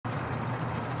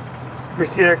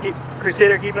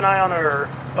Crusader, keep an eye on her.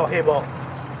 Oh, hey, Ball.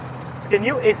 Can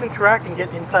you ace interact and get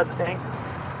inside the tank?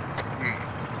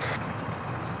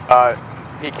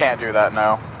 He can't do that,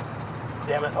 no.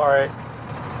 Damn it, alright.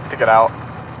 Stick it out.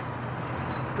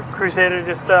 Crusader,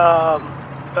 just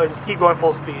keep going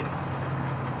full speed.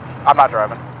 I'm not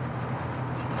driving.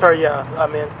 Sorry, yeah, I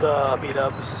meant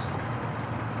B-dubs.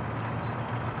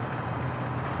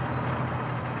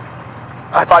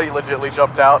 I thought he legitimately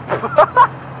jumped out.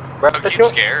 Bro, keep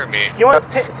scaring me. You want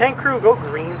tank crew, go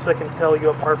green so I can tell you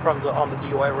apart from on the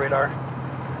DUI radar.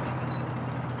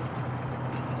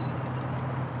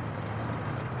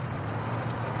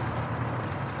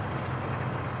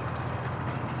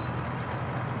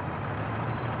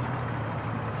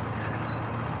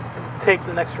 Take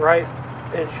the next right.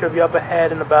 It should be up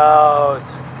ahead in about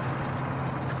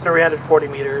 340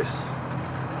 meters.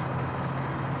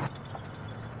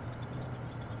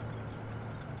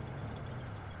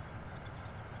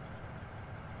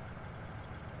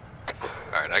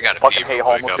 Alright, I got a Fucking pee hate real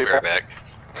quick. homeless I'll be people. right back.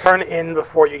 Turn in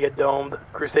before you get domed,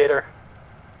 Crusader.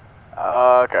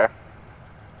 Okay.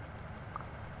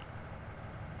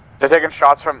 They're taking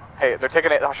shots from. Hey, they're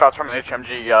taking shots from an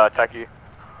HMG techie.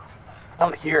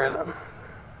 I'm hearing them.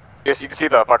 You can see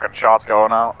the fucking shots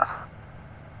going out.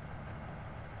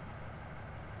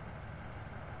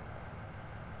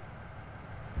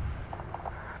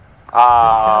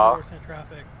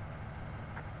 Traffic.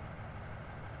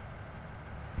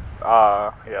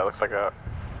 Yeah, looks like a.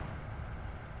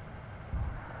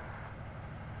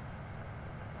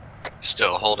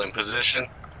 Still holding position.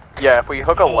 Yeah, if we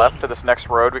hook a left to this next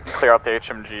road, we can clear out the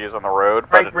HMGs on the road.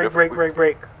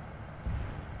 Break.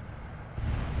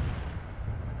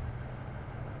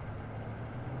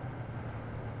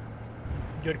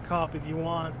 Good copy. Do you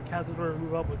want Kazador to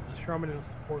move up with the Sherman and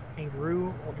support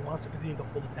Kangaroo, or do you want us to continue to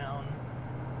hold the town?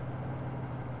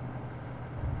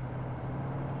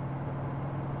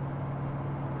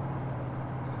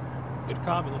 Good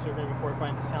copy. Let's go before we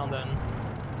find this town then.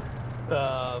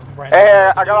 Right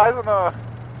hey, I got eyes on the.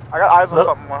 I got eyes on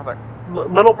something. One thing.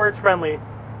 Little Bird's friendly.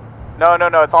 No,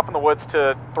 it's off in the woods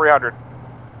to 300.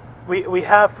 We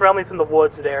have friendlies in the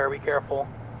woods there. Be careful.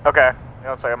 Okay,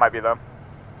 so it might be them.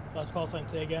 Last call sign.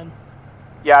 Say again.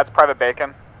 Yeah, it's Private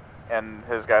Bacon and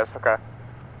his guys. Okay.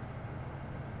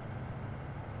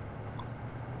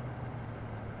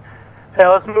 Hey,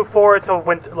 let's move forward to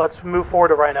Let's move forward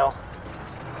to Rhino.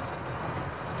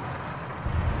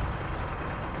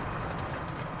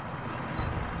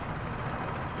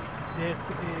 This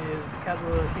is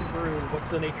Casual Kangaroo. What's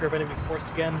the nature of enemy force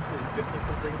again? Is it just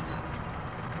infantry?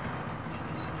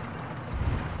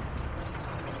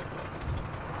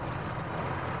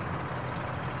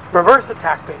 Reverse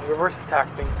attack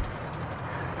me.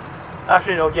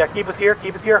 Actually, no, yeah, keep us here,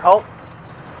 halt.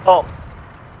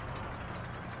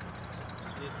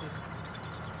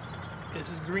 This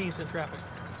is Greens in traffic.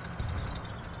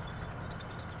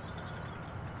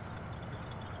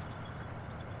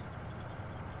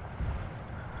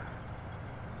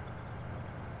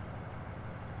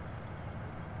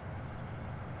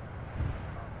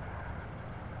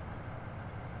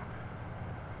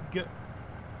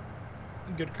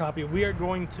 Good copy. We are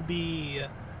going to be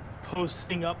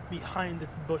posting up behind this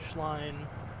bush line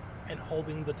and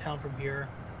holding the town from here.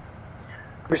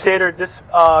 Crusader,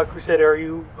 Crusader, are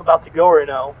you about to go or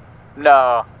no?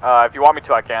 No, if you want me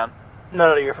to, I can.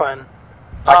 No, you're fine.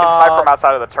 I can snipe from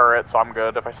outside of the turret, so I'm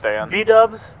good if I stay in.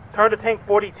 B-dubs, turn to tank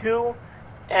 42,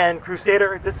 and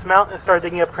Crusader, dismount and start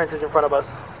digging up trenches in front of us.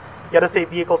 Get us a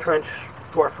vehicle trench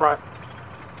to our front.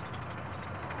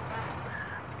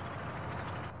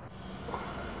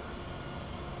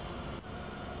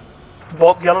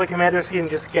 Bolt, get on the commander's seat and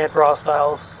just scan for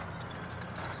hostiles.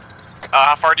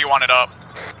 How far do you want it up?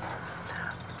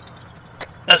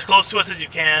 As close to us as you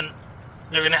can.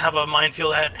 They're gonna have a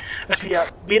minefield ahead. Actually, yeah,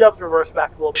 beat up, reverse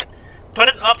back a little bit. Put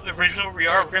it up originally where we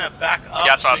are. We're gonna back up.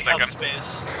 Yeah, that's what so I was have thinking.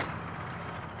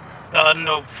 Space.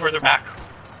 No, further back.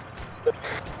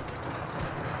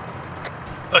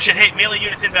 Oh shit! Hey, melee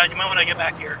units inbound. You might want to get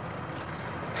back here.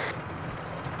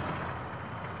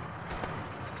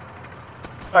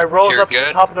 Alright, roll us up to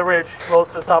the top of the ridge. Roll us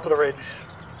to the top of the ridge.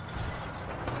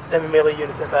 Then melee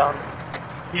units inbound.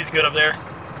 He's good up there.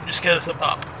 Just get us up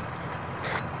top.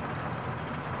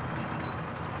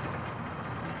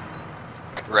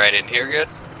 Right in here, good?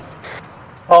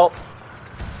 Halt.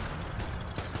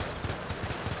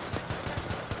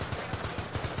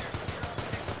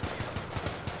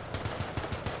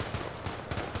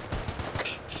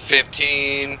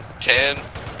 $15, $10.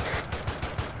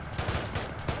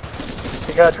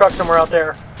 You got a truck somewhere out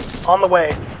there. On the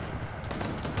way.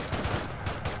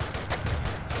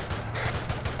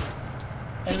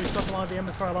 Enemy stuff along the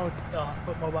MSR along with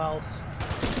foot mobiles.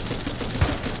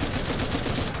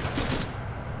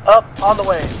 Up, on the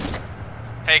way.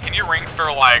 Hey, can you ring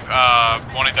for like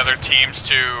one of the other teams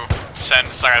to send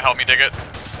someone to help me dig it?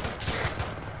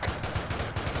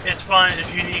 It's fine.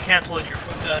 If you need to cancel it,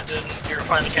 then you're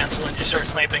fine to cancel it. Just start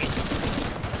sniping.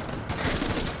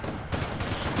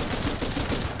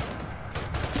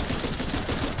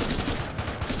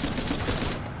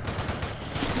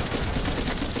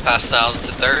 Pass 1,000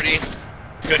 to 30.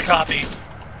 Good copy.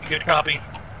 Good copy.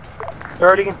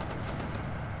 30.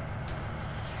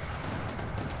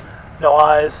 No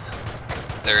eyes.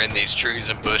 They're in these trees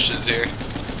and bushes here.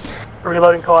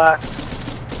 Reloading coax.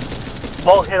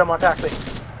 Bolt hit him on tactic.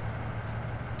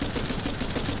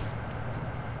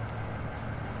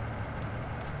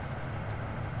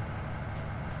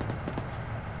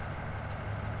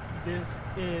 This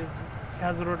is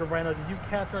hazard order Rhino. Did you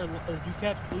catch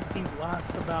blue team's last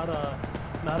about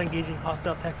not engaging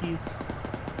hostile techies?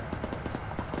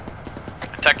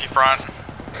 Techie front.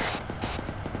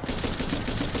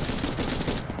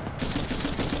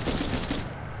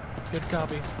 Good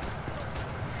copy.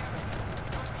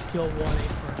 Kill 1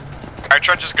 Alright,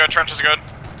 trench is good, trench is good.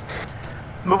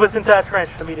 Move us into that trench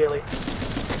immediately.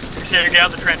 Crusader, get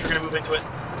out of the trench, we're gonna move into it.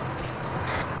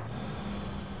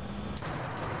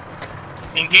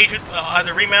 Engage it,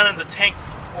 either remount in the tank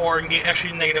or engage,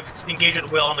 actually negative, engage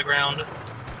at will on the ground.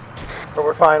 But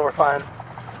we're fine, we're fine.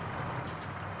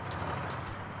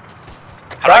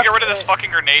 How do I get rid of this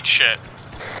fucking grenade shit?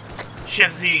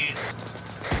 Shift Z.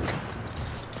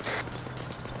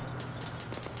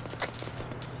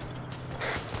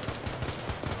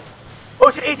 Oh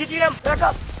shit, ATGM, back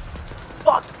up!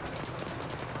 Fuck!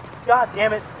 God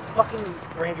damn it, fucking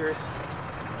Rangers.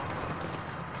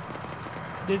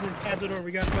 This is Cazador,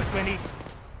 we got fuck 20.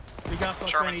 We got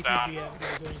fuck 20 ATGM.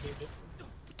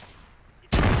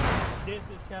 This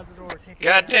is Cazador, taking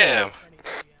Goddamn.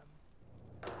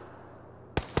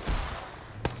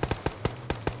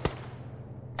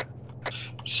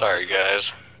 Sorry,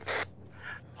 guys.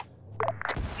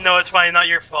 No, it's fine, not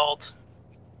your fault.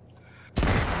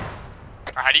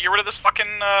 How do you get rid of this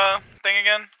fucking thing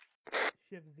again?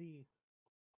 Shift Z.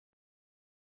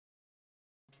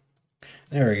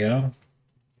 There we go.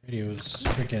 Radio's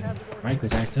freaking mic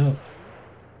was act up.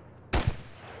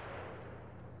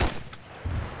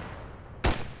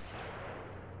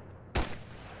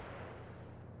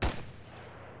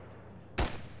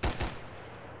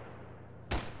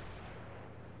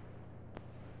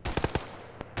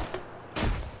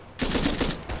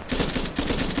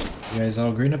 You guys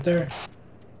all green up there?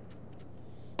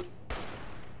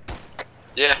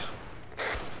 Yeah.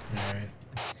 Alright.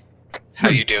 How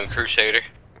you doing, Crusader?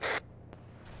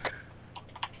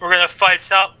 We're gonna fight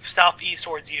southeast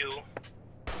towards you.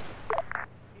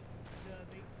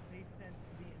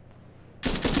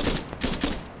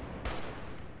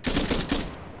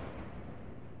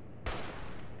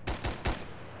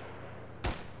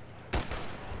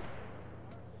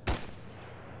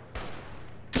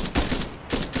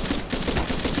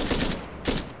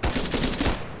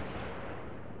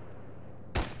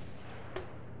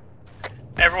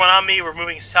 Everyone on me, we're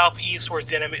moving southeast towards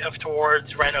the enemy,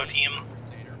 towards Rhino team.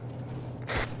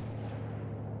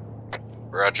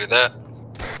 Roger that.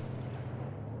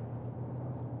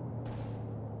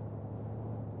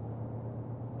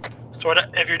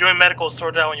 If you're doing medical,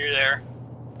 sort it out when you're there.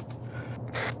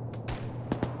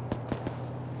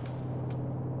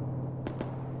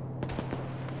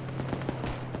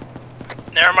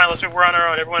 Never mind, let's move. We're on our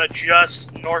own. Everyone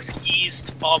adjust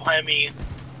northeast, follow behind me.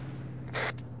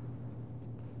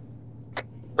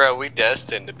 Bro, we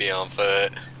destined to be on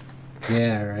foot.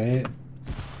 Yeah, right?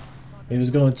 It was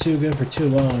going too good for too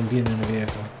long being in a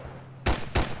vehicle.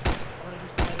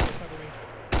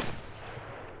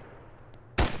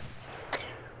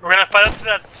 We're gonna fight up to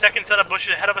that second set of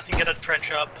bushes ahead of us and get a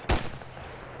trench up.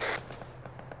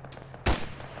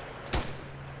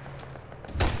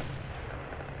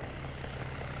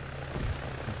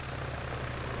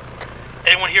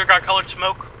 Anyone here got colored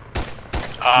smoke?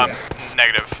 Yeah.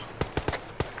 Negative.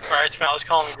 Alright, Smal, let's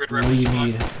call him grid What do you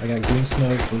need? I got green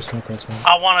smoke, blue smoke, red smoke.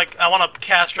 I want a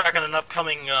cast track on an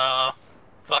upcoming, I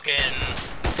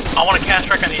want a cast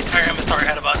track on the entire MSR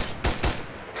ahead of us.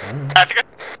 Alright. I think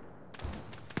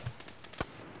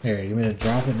Here, you want me to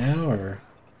drop it now, or?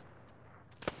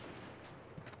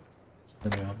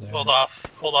 Let me up there. Hold off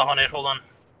on it, hold on.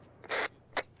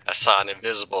 I saw an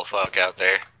invisible fuck out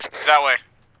there. it's that way.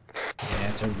 Yeah,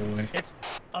 it's our boy. It's,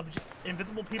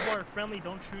 invisible people are friendly,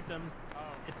 don't shoot them.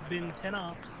 It's been 10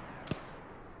 ops.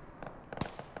 I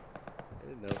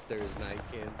didn't know if there was night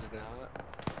cans or not.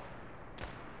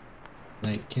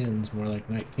 Night Kins, more like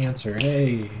Night Cancer.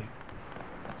 Hey!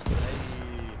 That's good. I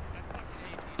fucking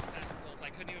hate these tentacles. I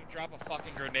couldn't even drop a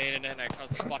fucking grenade in it and I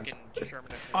caused a fucking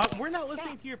Sherman. We're not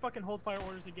listening to your fucking hold fire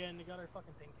orders again. You got our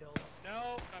fucking thing killed.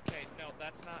 No, okay, no,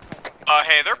 that's not how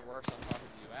fucking hey, they're... it works. I'm talking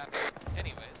to you after.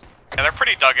 Anyways. Yeah, they're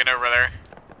pretty dug in over there.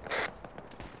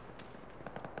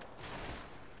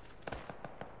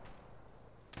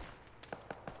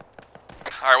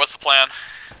 Alright, what's the plan?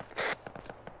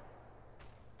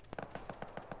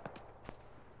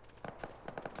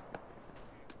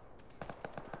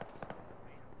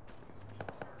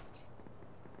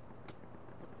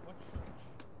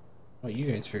 Well,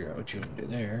 you guys figure out what you want to do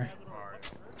there.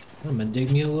 I'm gonna dig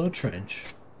me a little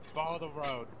trench. Follow the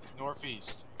road,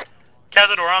 northeast.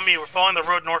 Cazador on me, we're following the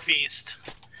road northeast.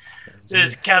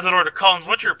 This is Cazador to Collins.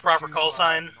 What's your proper call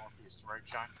sign? Northeast, right,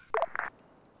 John?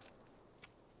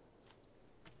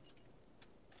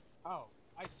 Oh,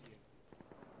 I see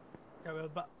it. Okay,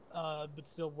 but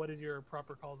still, what is your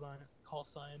proper call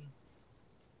sign?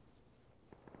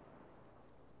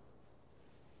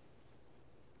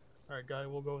 Alright, guy,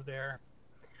 we'll go there.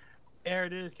 Air,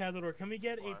 it is Cazador. Can we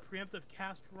get a preemptive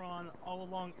cast run all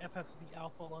along FFC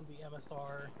Alpha on the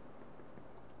MSR?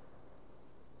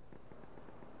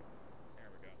 There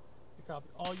we go. Good copy.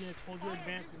 All units, hold your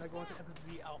advance. We're not going to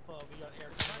FFC Alpha. We got air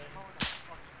coming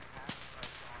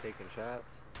Taking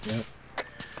shots. Yep. in.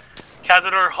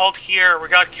 Cazador, halt here. We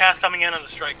got cast coming in on the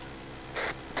strike.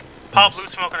 Pop blue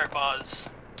smoke on our pause.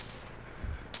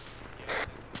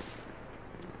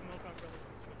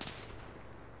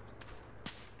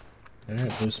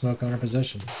 Alright, blue smoke on our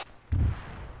position.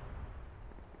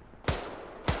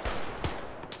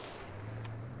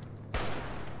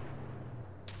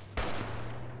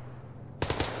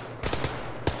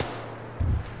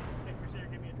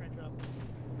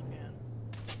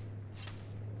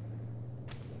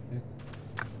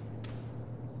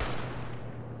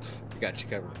 Got you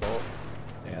covered, Bolt.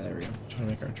 Yeah, there we go. Trying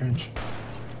to make our trench.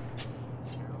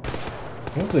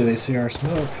 Hopefully they see our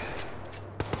smoke.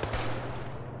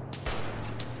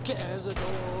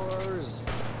 Cazadors!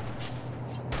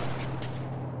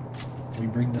 We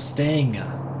bring the sting. Oh,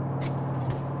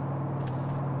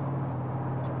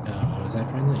 is that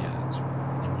friendly? Yeah, it's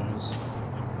friendly boys.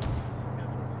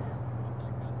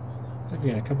 Looks like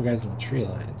we got a couple guys on the tree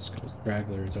lines. Couple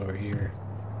stragglers over here.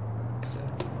 So.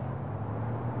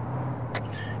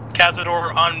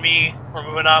 Cazador on me. We're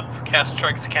moving up. Cast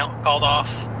strikes count called off.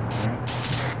 Alright.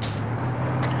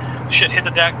 Shit, hit the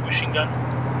deck. Machine gun.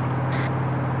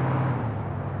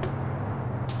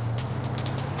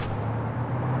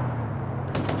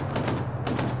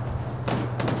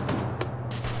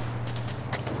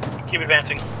 Keep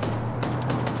advancing.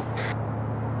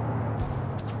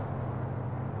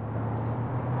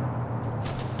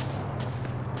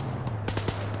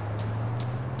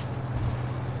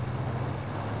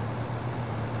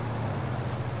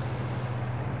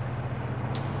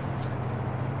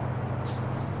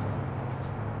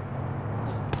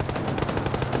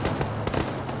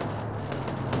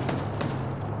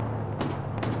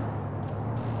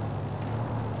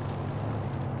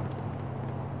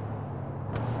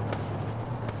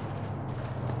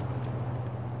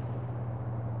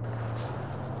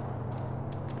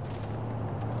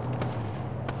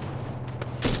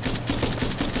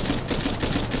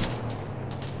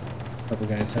 Couple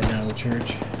guys heading out of the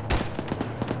church.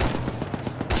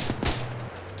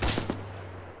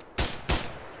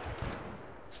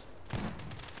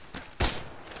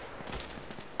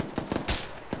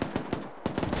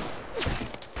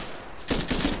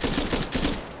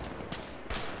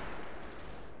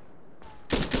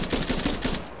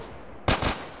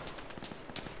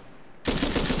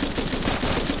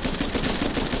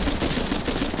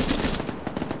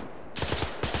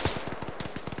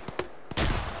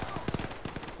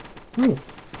 Ooh.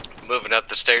 Moving up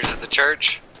the stairs of the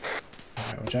church.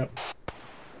 Alright, watch out.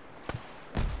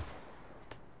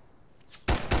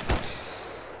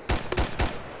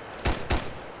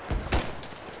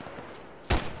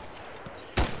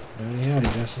 Howdy, howdy,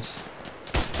 Justice.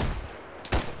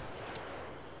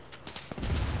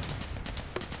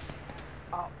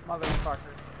 Oh, motherfucker.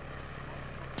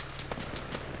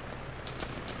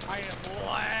 I am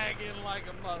lagging like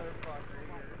a motherfucker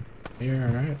here. You're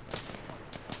alright.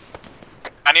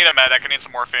 I need a medic, I need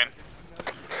some morphine.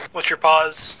 What's your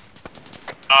pause?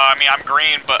 I mean, I'm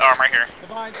green, but I'm right here.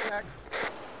 Divine check.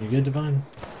 You good, Devon?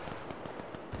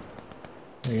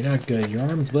 No, you're not good. Your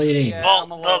arm's bleeding. Yeah,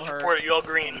 Dubs reported. You all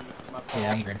green.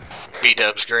 Yeah, I'm green.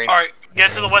 B-dubs green. All right,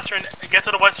 get to the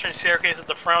western staircase at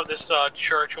the front of this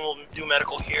church, and we'll do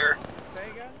medical here.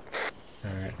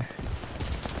 Alright.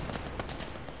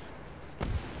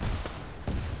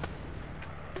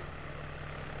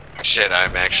 Shit,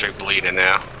 I'm actually bleeding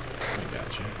now. I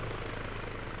got you.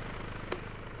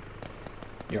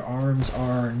 Your arms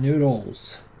are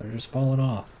noodles. They're just falling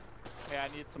off. Hey, I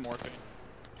need some morphine.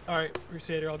 Alright,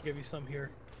 Crusader, I'll give you some here.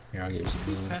 Here, I'll give you some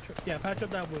blood. Patch up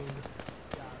that wound.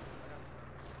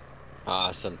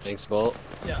 Awesome. Thanks, Bolt.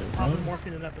 Yeah, pop the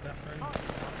morphine and epinephrine.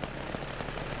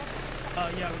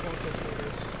 Yeah, we're going close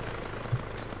quarters.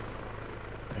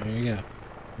 There you go.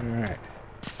 Alright.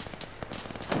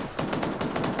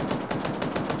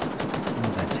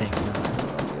 Where's that tank not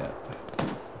yet?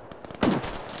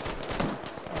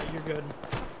 Alright, you're good.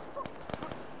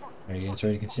 Are you guys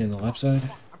ready to continue on the left side?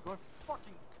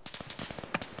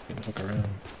 Can hook around.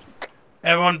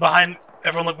 Everyone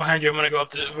look behind you. I'm gonna go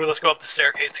up let's go up the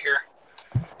staircase here.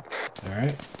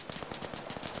 Alright.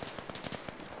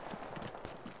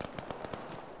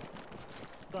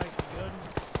 Like, good.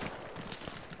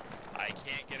 I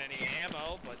can't get any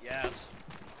ammo, but yes.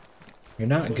 You're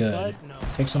not good. Blood? No.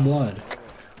 Take some blood.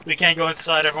 We can't go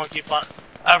inside. Everyone keep on.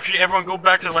 Actually, everyone go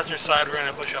back to the western side. We're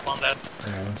gonna push up on that.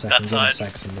 Alright, one second. That I'm gonna side.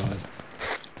 sack some blood.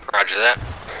 Roger that.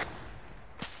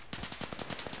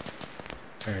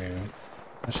 There you go.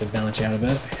 That should balance you out a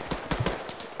bit.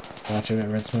 Watch it,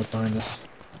 red smoke behind us.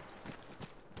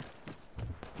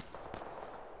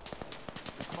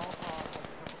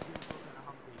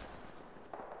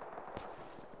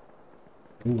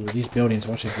 Ooh, these buildings,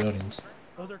 watch these buildings.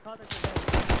 Those are contacts.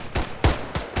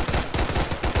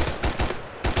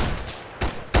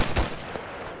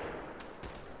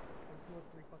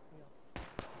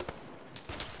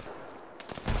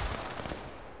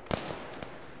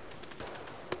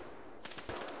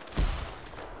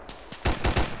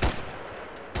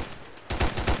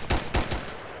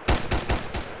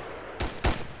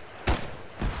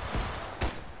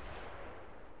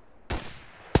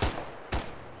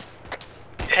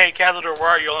 Hey, Cavalier, where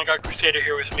are you? I only got Crusader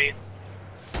here with me.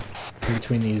 In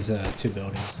between these two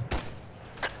buildings.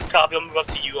 Copy, I'll move up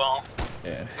to you all.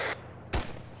 Yeah.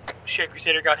 Shit,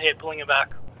 Crusader got hit, pulling him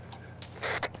back.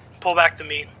 Pull back to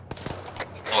me.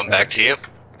 Pulling back to you.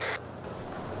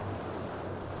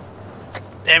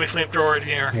 Enemy flamethrower in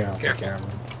here. Here, I'll take care of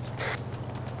them.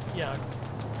 Yeah.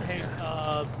 Hey,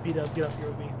 B-Dubs, get up here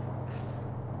with me.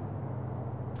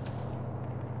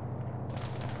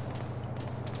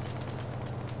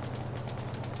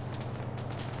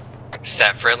 Is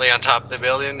that friendly on top of the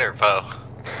building or foe?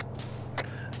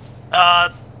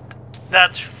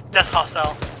 That's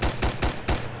hostile.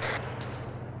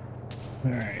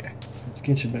 Alright, let's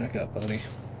get you back up, buddy.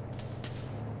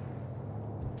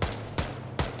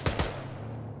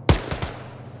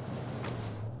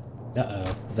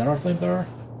 Uh-oh. Is that our flamethrower?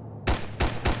 We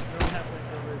don't have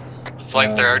flamethrowers.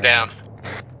 Flamethrower down.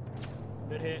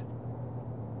 Good hit.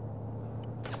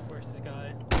 Where's this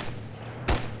guy?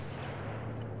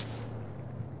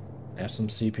 Have some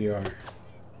CPR.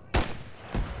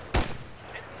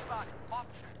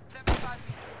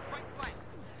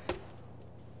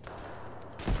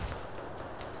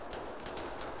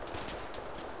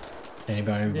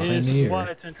 Anybody behind This me? is why Or?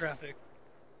 it's in traffic.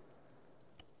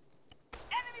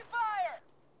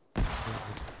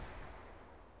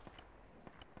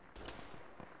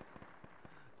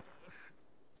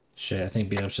 Shit, I think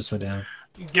B-Dubs just went down.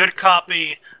 Good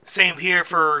copy. Same here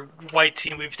for white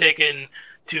team. We've taken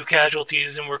 2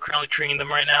 casualties and we're currently treating them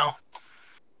right now.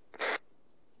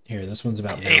 Here, this one's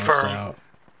about A balanced firm. out.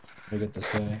 Look at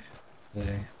this way.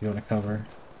 You want to cover.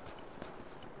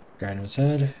 Guide him his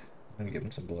head. I'm gonna give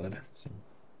him some blood.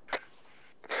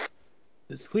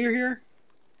 Is it clear here?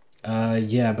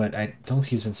 Yeah, but I don't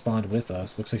think he's been spawned with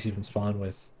us. Looks like he's been spawned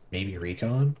with maybe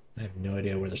Recon. I have no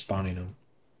idea where they're spawning him.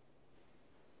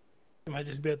 It might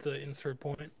just be at the insert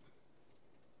point.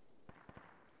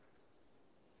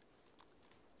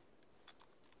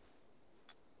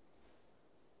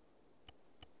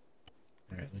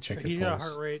 Alright, let me check He's your got a pulse.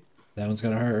 heart rate. That one's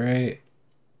got a heart rate.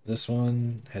 This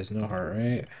one has no heart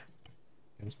rate.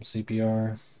 Give him some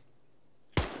CPR.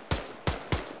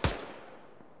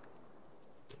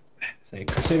 Say,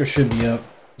 Crusader should be up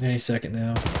any second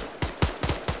now.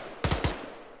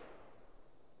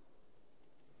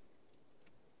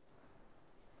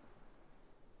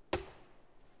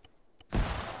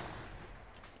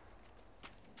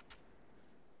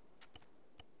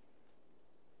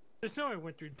 There's no way I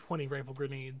went through 20 rifle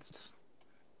grenades.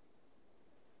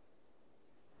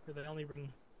 Or they only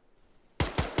bring...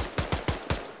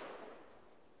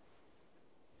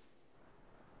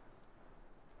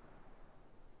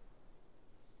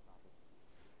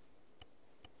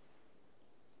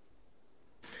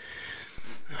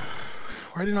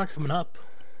 Why are they not coming up?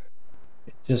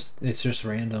 It's just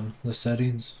random, the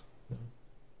settings.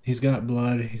 He's got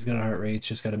blood. He's got a heart rate.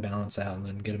 Just got to balance out and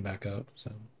then get him back up.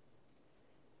 So.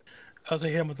 I'm gonna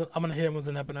hit him with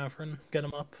an epinephrine. Get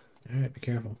him up. All right, be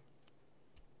careful.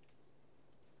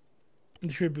 You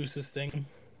should boost this thing.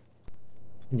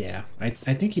 Yeah, I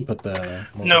think he put the.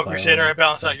 No, Crusader, I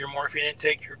balanced so. out your morphine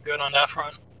intake. You're good on that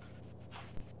front.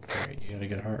 All right, you got a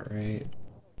good heart rate.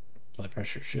 Blood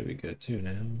pressure should be good too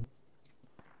now.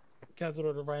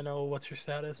 Casual to Rhino, what's your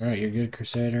status? All right, you're good,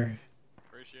 Crusader.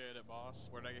 Appreciate it, boss.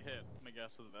 Where'd I get hit? Let me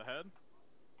guess, is it the head?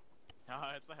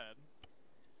 Ah, it's the head.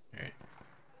 All right.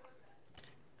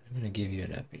 I'm gonna give you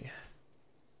an epi.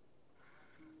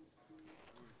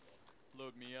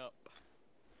 Load me up.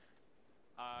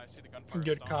 I see the gunfire.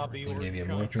 Good copy. I'll We're give you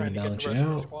trying morphine to to get the balance you rest of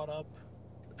the out. squad up.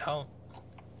 Out.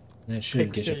 That should Hey,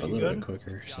 get you up a Crusader, you little bit good?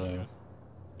 quicker. Yeah, So. I'm good.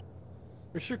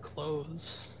 Where's your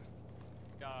clothes?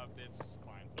 It's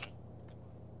fine, so.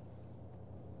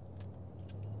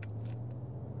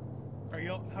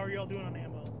 How are y'all doing on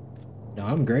ammo? No,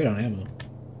 I'm great on ammo.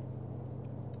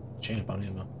 Champ on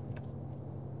ammo.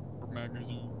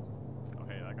 Magazine. Oh,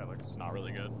 hey, that guy looks not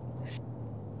really good.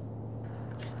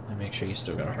 And make sure you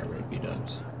still got a heart rate,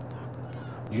 B-dubs.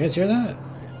 You guys hear that?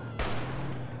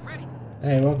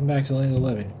 Hey, welcome back to Land of the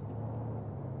Living.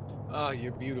 Oh,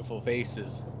 your beautiful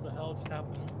faces. What the hell just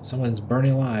happened? Someone's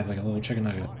burning alive like a little chicken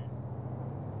nugget.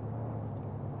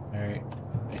 Alright.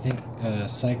 I think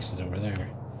Sykes is over there.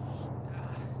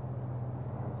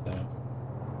 So.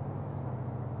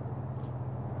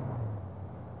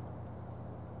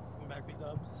 Come back,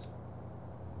 B-dubs.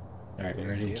 Alright, we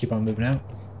ready to keep on moving out?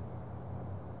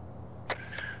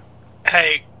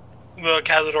 Hey,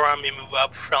 Cazador on me, move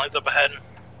up. Friendly's up ahead.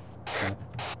 Copy.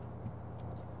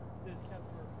 This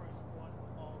Cazador front one,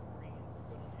 all green,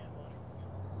 good on ammo and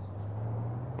everything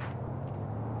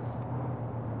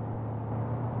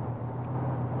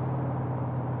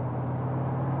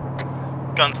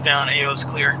else. Guns down, AO's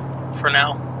clear for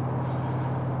now.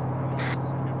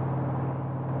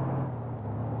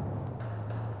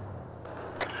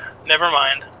 Never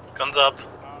mind. Guns up.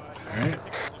 Alright.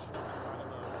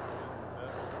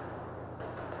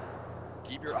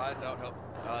 Keep your eyes out. Help.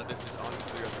 This is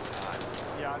unclear at this time.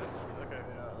 Yeah, just okay.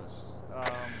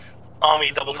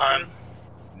 Army, double time.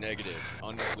 Negative.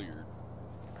 Uncleared.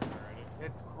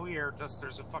 It's clear, just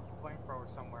there's a fucking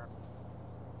flamethrower somewhere.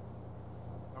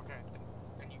 Okay,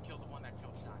 and you killed the one that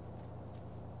killed Shine.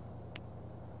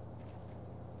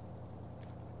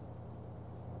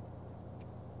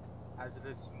 As of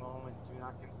this moment, do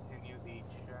not continue the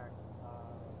check.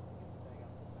 Staying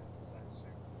up the fences as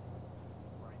soon.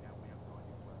 Right now, we have no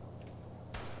idea where.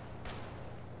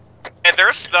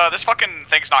 Hey, this fucking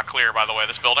thing's not clear, by the way.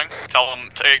 This building. Tell them.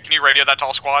 Can you radio that to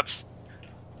all squads?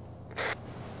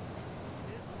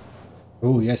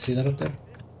 Ooh, you guys see that up there?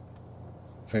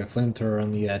 It's like a flamethrower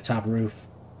on the top roof.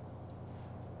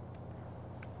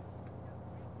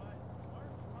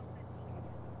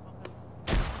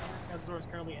 Cazador is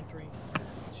currently entering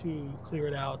to clear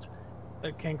it out.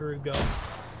 Let Kangaroo go.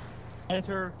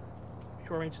 Enter.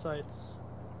 Short range sights.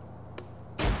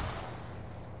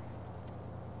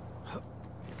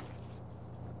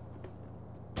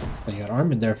 Oh, you got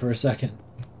Armin there for a second.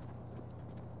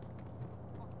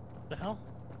 The hell?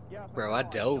 Bro, I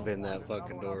dove in that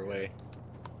fucking doorway.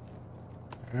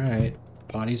 Alright,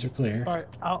 potties are clear. Alright,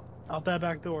 out that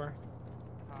back door.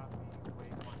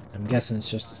 I'm guessing it's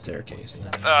just a staircase.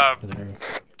 Then, to the roof.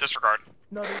 Disregard.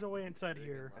 No, there's a way inside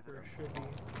here. There should be.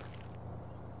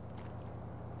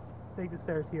 Take the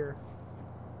stairs here.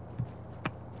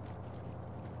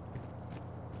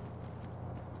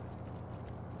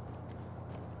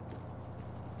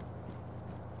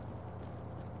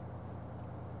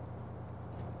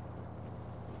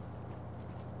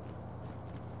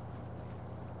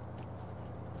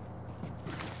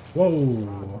 Whoa!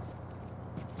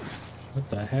 What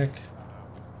the heck?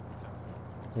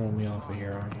 Throw me off of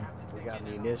here, Arma. We got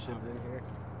munitions in here.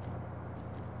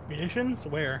 Munitions?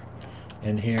 Where?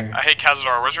 In here. Hey,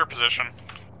 Cazador, where's your position?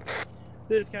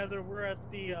 This Cazador, we're at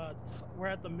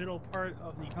the middle part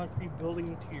of the concrete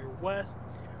building to your west.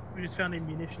 We just found a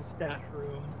munition stash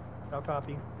room. No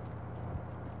copy.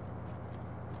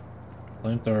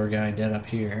 Flamethrower guy dead up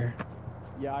here.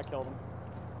 Yeah, I killed him.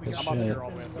 We Good got shit. munitions,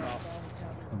 all the way up top.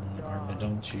 Come on, Arma,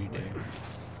 don't you dare.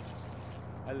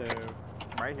 Hello.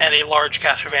 Right And a large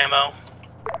cache of ammo.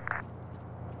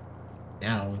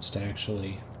 Now wants to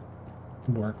actually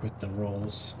work with the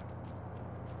rolls.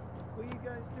 What you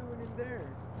guys doing in there?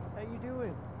 How you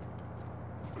doing?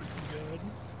 Good.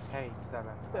 Hey,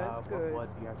 Seven. That's good. What blood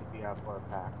do you have to be out for a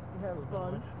pack? You have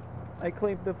fun? I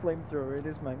claimed the flamethrower. It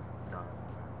is mine.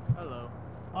 Hello.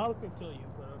 I'll can kill you,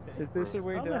 but Okay. Is this the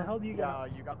way How down? the hell do you Yeah,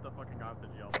 get? you got the fucking guy with the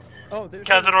jail. Oh, there's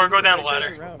Cazador, go down the there's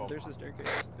ladder. a round. There's a staircase.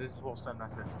 This will send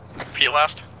message. Pete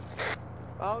last.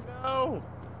 Oh no!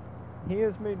 He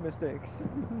has made mistakes.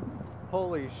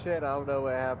 Holy shit, I don't know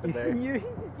what happened there. you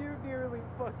nearly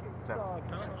fucking Seven.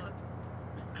 suck.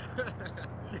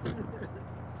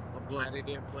 I'm glad it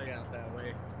didn't play out that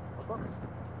way. What's up?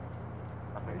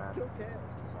 Nothing, man. It's okay.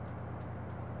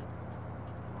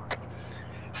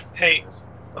 Hey,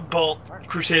 Bolt,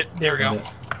 Crusade. There we go.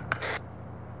 Yeah.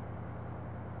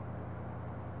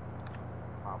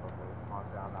 Probably.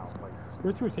 Honestly, I'm out of place.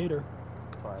 Where's Crusader?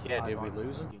 But Yeah, did we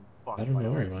lose him? I don't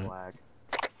know where he went.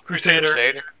 Crusader,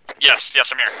 Crusader? Yes,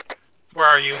 I'm here. where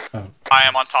are you? I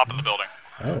am on top of the building.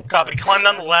 Oh. Copy. Climb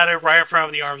down the ladder right in front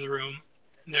of the arms room.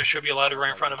 There should be a ladder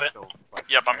right in front of it.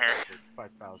 Yep, I'm here.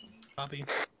 5,000. Copy.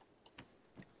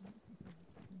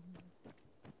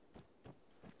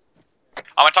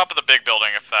 I'm on top of the big building,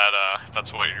 if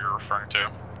that's what you're referring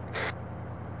to.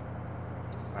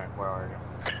 Alright, where are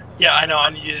you? Yeah, I know. I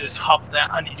need you to just hop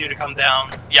that. I need you to come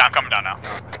down. Yeah, I'm coming down now.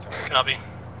 Oh, sorry. Copy.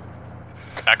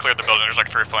 I cleared the building. There's like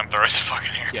 3 flamethrowers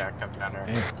fucking here. Yeah, come down there.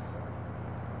 Yeah.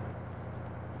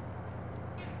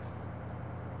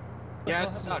 Yeah, it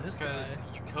What's sucks this because guy?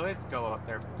 you could go up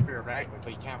there theoretically, but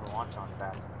you can't have a launch on your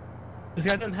back. This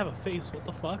guy doesn't have a face. What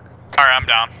the fuck? Alright, I'm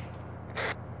down.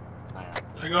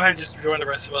 Go ahead and just join the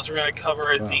rest of us. We're gonna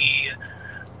cover Wow.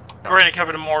 We're gonna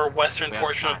cover the more western We have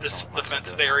portion of time, this so let's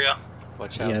defensive do it. area.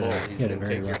 Watch He out, had Bull. a- He's he had a gonna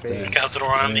very take your rough day. face.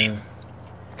 Cazador on me.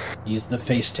 He's the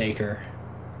face taker.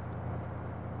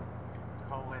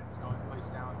 Cohen's going to place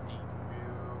down the new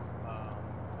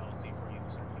LZ for you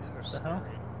to start using. The hell?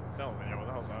 No, yeah, what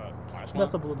the hell's that? Plasma?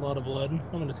 That's a lot of blood.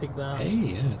 I'm gonna take that. Hey,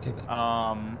 yeah, take that.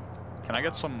 Can I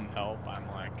get some help? I'm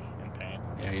like in pain.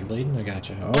 Yeah, you bleeding? I got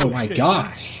you. Oh, Oh, my shit.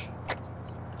 gosh!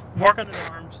 Work on his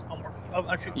arms. I'm working. Oh,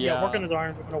 actually, yeah, Yeah. work on his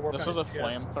arms. I'm gonna work This on was a his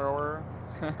chest. flamethrower.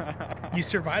 You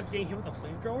survived getting hit with a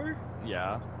flamethrower?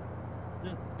 Yeah,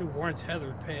 The warrants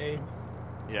hazard pay.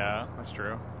 yeah, that's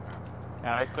true. And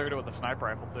I cleared it with a sniper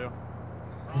rifle too.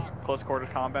 Close quarters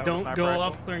combat with a Don't sniper go rifle.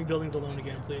 off clearing buildings alone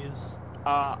again, please.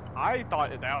 I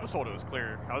thought I was told it was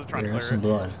clear. I was trying to There's clear some it.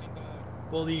 blood.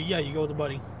 Well, yeah, you go with a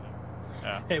buddy.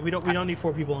 Yeah. Hey, we don't need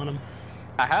 4 people on him.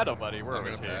 I had a buddy. Where I'm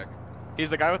was he? gonna pack. He's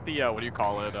the guy with the what do you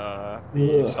call it?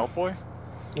 Ugh. Stealth boy.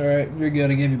 Alright, you're good.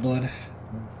 I gave you blood.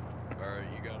 Alright,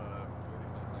 you got a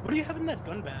 45. What do you have in that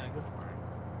gun bag?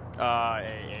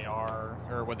 A AR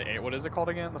or what is it called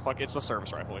again? It's the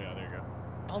service rifle. Yeah, there you go.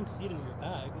 I don't see it in your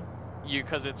bag.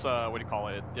 Because it's what do you call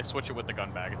it? You switch it with the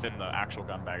gun bag. It's in the actual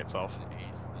gun bag itself. An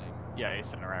Ace thing. Yeah,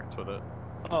 Ace interacts with it.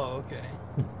 Oh, okay.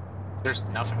 There's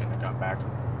nothing in the gun bag.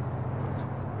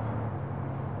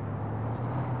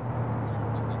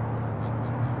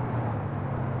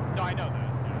 No, I know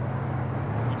that.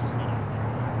 Yeah. You just need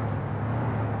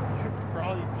You should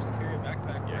probably just carry a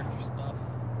backpack for extra stuff.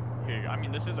 Here you go. I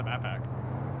mean, this is a backpack.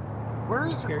 Where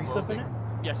Can is you carry stuff in it?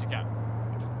 Yes, you can.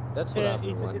 That's what I've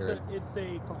been wondering. It's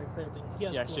a client side thing. He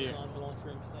has Yeah, I see. clothes on, belongs for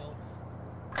himself.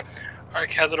 Alright,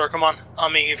 Cazador, come on.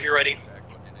 On me if you're ready.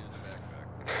 Backpack. It is a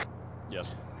backpack.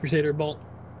 Yes. Crusader, Bolt.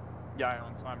 Yeah,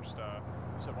 I'm just you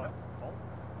said what? Bolt?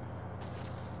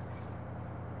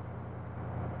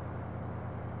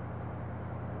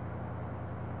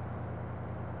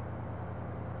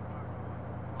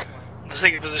 Let's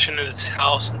take a position in his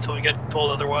house until we get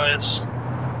told otherwise. All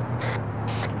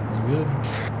good.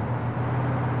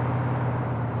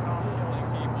 Stop killing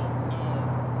people. No.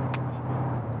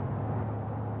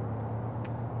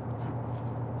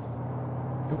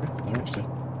 Okay, that works too.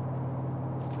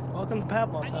 Welcome to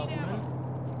Pavlov's house, man.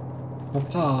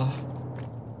 Papa.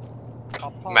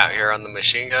 I'm out here on the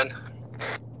machine gun.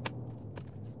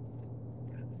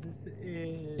 This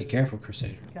is Be careful,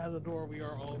 Crusader. Cazador, we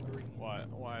are all green. What?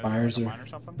 Why? Is Fires there are- like a mine or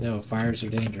something? No, fires are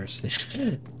dangerous.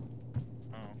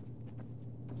 Oh.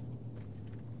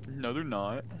 No, they're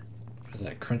not. What is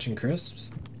that, Crunching Crisps?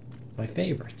 My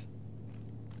favorite.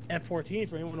 M14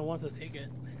 for anyone who wants to take it.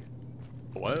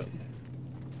 What?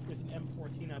 There's an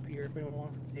M14 up here if anyone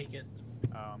wants to take it.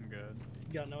 Oh, I'm good.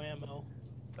 You got no ammo.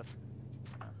 That's.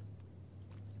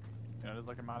 Yeah, it's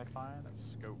looking mighty fine.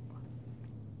 Let's go.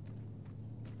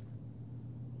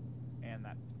 And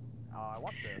that. I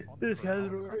want the. This guy's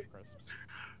the alright. crisps.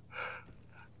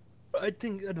 I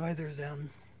think advisor's down.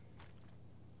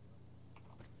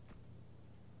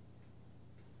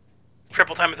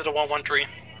 Triple time into the 113.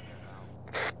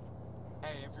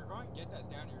 Hey, if you're going to get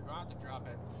that down, you're going to have to drop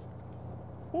it.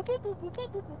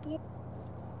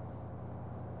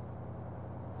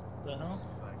 The hell?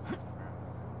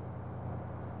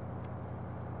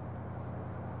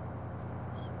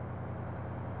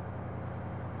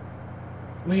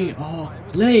 We are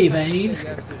leaving.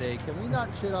 Yesterday. Can we not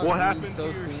shit on What Elite happened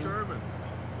so to your soon? sermon?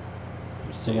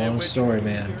 It's a long story,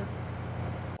 man.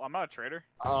 Well, I'm not a trader.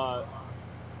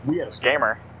 We had a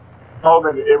Gamer. Oh,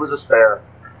 then it was a spare.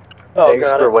 Oh, Thanks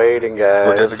got for it. waiting, guys.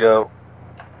 We're good to go.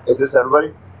 Is this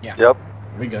everybody? Yeah. Yep.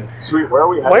 We good. Sweet. Where are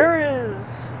we headed?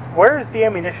 Where is the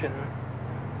ammunition?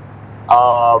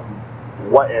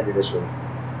 What ammunition?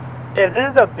 If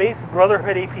this is a base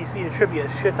Brotherhood APC, it should be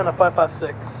a shit ton of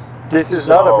 5.56. This is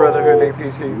not a Brotherhood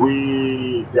APC.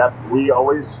 We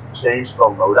always change the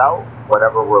loadout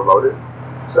whenever we're loaded,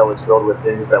 so it's filled with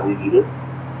things that we needed.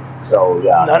 So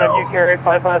yeah. None of you carry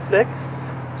 5.56?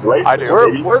 Lasers, I do.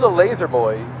 baby. We're the laser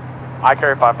boys. I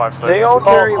carry 5.56. They all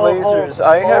carry oh, lasers. oh,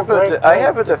 I have right, I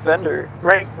have a defender.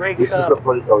 Break, This shut is up. the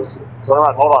pretty coaster. Turn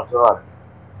around. Hold on. Turn around.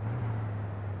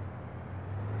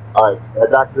 All right.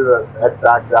 Head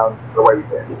back down the way we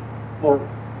came.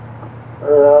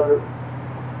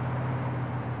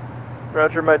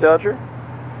 Roger, my Dodger.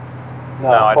 No,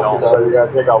 I don't. So you're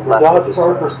gonna take a left. Dodge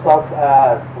Charger sucks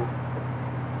ass.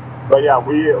 But yeah,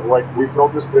 we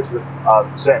filled this bitch with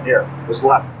Sam here. This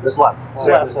left.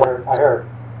 Sam, this left. I heard.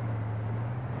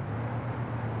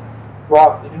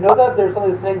 Rock, did you know that there's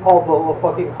this thing called the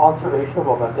fucking conservation of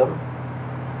momentum?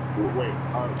 Wait,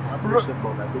 conservation of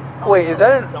momentum. Wait, is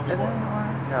that an? Tell me more.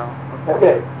 No.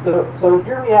 Okay, so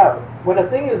here we have it. When a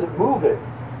thing is moving,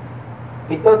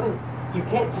 it doesn't. You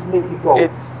can't just make it go.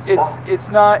 It's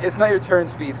not your turn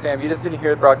speed, Sam. You just didn't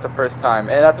hear Brock the first time,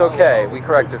 and that's okay. We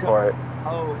corrected for it.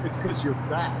 Oh, it's because you're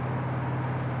fat.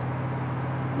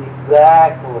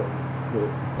 Exactly.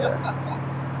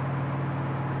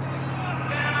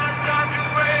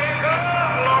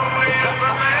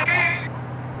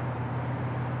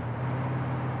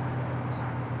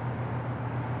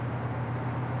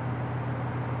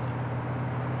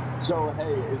 So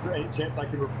hey, is there any chance I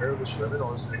can repair the Sherman,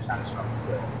 or is it a catastrophic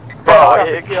fail? Bro,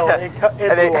 It blew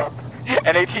up.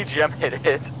 an ATGM hit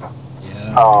it.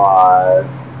 Yeah. I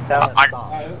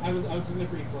was in the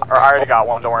pretty close. Or I already got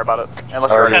one, don't worry about it.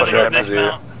 Unless you're Already already checked.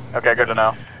 Dismount. Okay, good to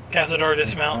know. Cazador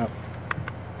dismount.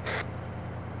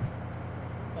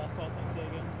 Last call, thanks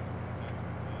again.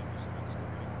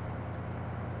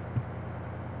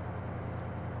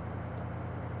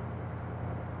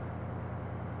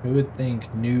 Who would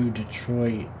think new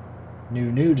Detroitism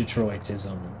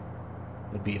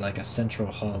would be like a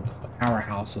central hub, a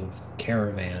powerhouse of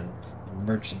caravan and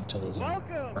mercantilism.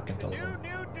 Welcome to new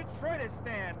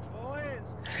Detroitistan,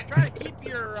 boys. Try to keep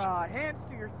your hands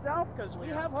to yourself, because we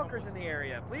have hookers in the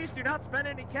area. Please do not spend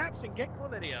any caps and get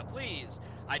chlamydia, please.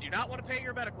 I do not want to pay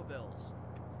your medical bills.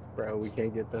 Bro, we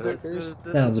can't get the hookers.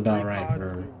 Sounds about right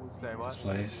for this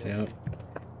place, yep.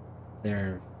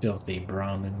 They're filthy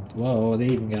Brahmin. Whoa, they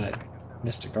even got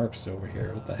Mystic Arcs over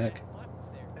here. What the heck?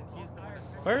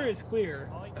 Where is clear?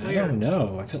 I don't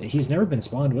know. I feel like he's never been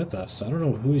spawned with us, so I don't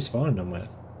know who he spawned him with.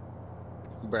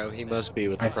 Bro, he must be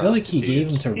with the I feel like he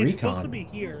gave him to He's supposed to Recon. be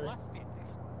here.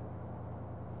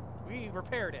 We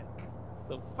repaired it.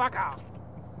 So fuck off.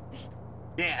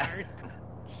 Yeah.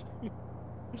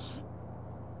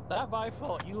 Not my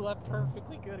fault. You left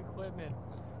perfectly good equipment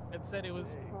and said it was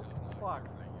fuck.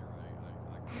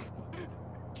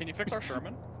 Can you fix our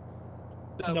Sherman?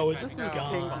 No, it's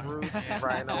gone.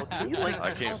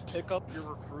 I can't pick up your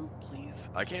recruit, please.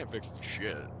 I can't fix the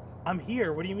shit. I'm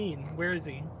here. What do you mean? Where is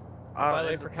he? By the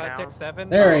way, for context 7.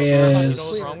 There he You know is.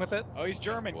 what's wrong with it? Oh, he's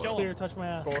German. What? Kill Clear, him. touch my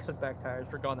ass. Both his back tires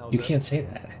were gone. That was You it. can't say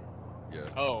that. Yeah.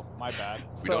 Oh, my bad.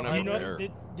 We don't have You know, air.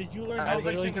 did you learn how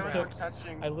literally took?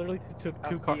 I literally took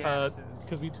two cars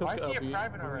because we took. Why is he a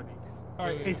private already? All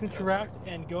right, please interact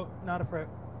and go. Not a private.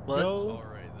 Go.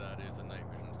 Alright, that is a night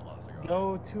vision slot. So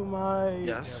Go to my.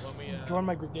 Yes. Join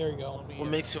my group. There you go. What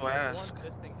makes you ask?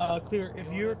 Clear.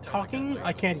 If you're talking,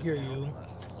 I can't hear you.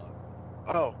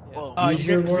 Oh, well. Use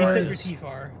You your have to reset your words.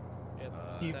 T-FAR.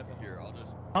 Here, I'll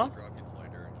just Huh? drop you the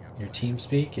lighter and you have Your team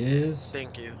speak is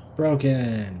Thank you.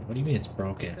 broken. What do you mean it's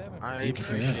broken? I You can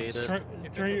hear appreciate us.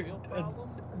 it. Turn your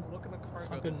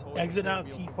fucking exit out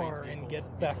T-FAR and get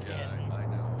back Yeah, in. I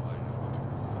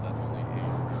know. That's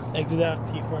only ace. Exit out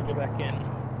T-FAR and get back in.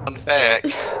 I'm back.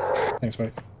 Thanks,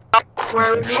 buddy.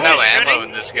 There's no ammo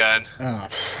in this gun. Oh,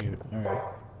 shoot. Alright.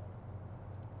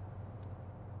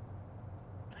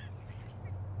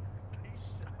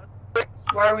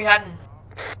 Where are we heading?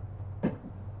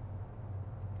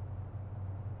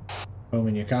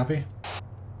 Bowman, you copy? I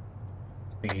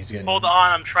think he's getting. Hold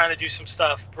on, I'm trying to do some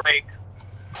stuff. Break.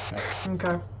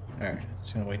 Okay. Alright,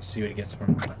 just gonna wait to see what he gets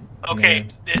from. Okay,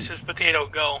 command. this is Potato.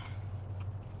 Go.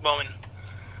 Bowman.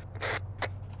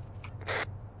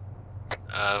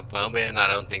 Well, man, I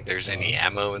don't think there's any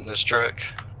ammo in this truck.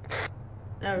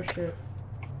 Oh shit.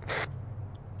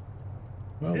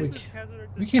 Well,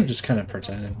 we can just kind of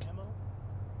pretend.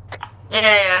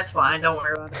 Yeah, that's fine. Don't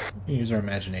worry about it. We use our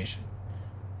imagination.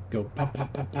 Go pop,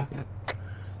 pop, pop, pop, pop.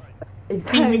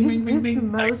 Exactly.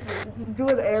 Just do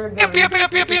an air gun. Pew pew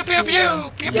pew pew pew pew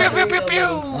pew pew pew pew pew.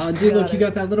 Oh, dude, look, you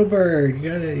got that little bird. You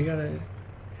gotta.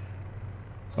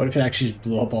 What if it actually just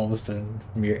blew up all of a sudden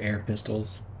from your air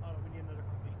pistols?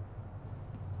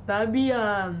 That'd be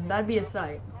a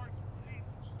sight.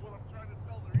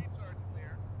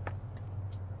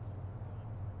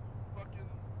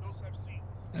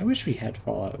 I wish we had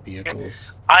Fallout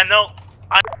vehicles. I know.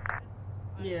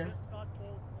 Yeah.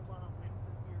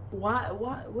 Why?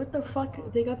 What the fuck?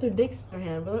 They got their dicks in their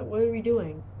hand. What are we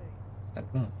doing? I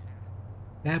don't know.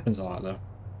 It happens a lot, though.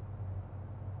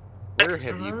 Where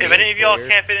have you been, If any of y'all player?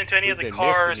 can't fit into any of We've the been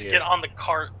cars, missing you. get on the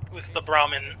cart with the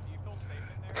Brahmin.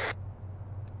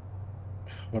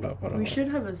 What up? We should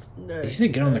have a. You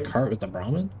said get on the cart with the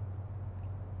Brahmin?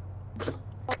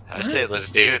 I said let's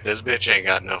do it. This bitch ain't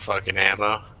got no fucking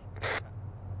ammo.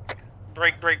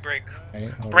 Break. Right, Break.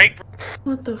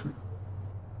 What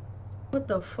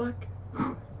the fuck?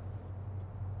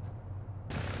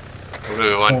 What do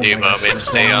we want to do, Bowman?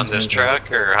 Stay on this truck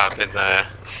or hop in the...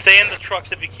 Stay in the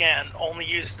trucks if you can. Only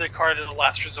use the cart as a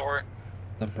last resort.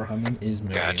 The Brahmin is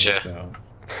moving. Gotcha. Let's go.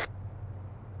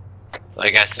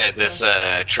 Like I said, this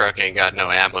truck ain't got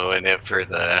no ammo in it for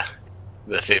the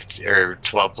 50 or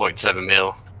 12.7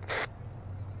 mil.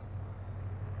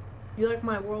 You like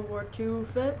my World War II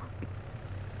fit?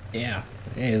 Yeah.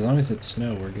 Hey, as long as it's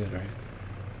snow, we're good, right?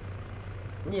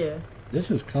 Yeah. This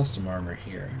is custom armor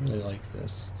here. I really like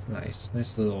this. It's nice.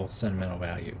 Nice little sentimental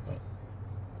value, but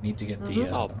I need to get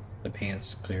the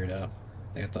pants cleared up.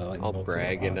 They got the like all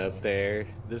bragging up there.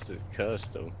 This is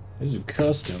custom. This is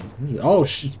custom. This is, oh,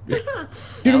 she's shoot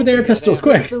him with the air pistols,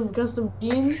 quick! Custom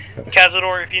jeans.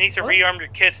 Cazador, if you need to rearm your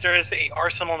kits, there is a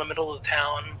arsenal in the middle of the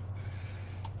town.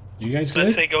 You guys So good?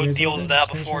 let's say go You guys deal all with good? that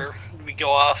Sure, before we go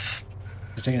off.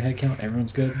 You're taking a head count.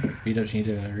 Everyone's good. Vito, you need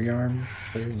to rearm.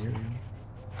 Clear in your room.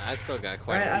 I still got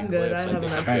quite Alright, a few I'm good. clips. I have think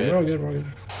enough. I'm Alright, we're all good. We're all good.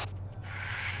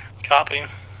 Copy.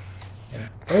 Yeah.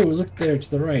 Oh, look there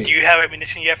to the right. Do you have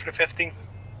ammunition yet for the 50?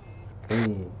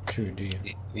 Ooh, true. Do you?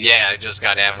 Yeah, I just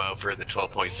got ammo for the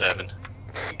 12.7.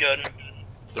 Good.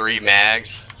 3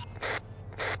 mags.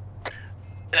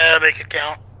 Make it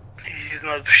count. He's using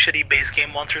a shitty base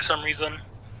game once for some reason.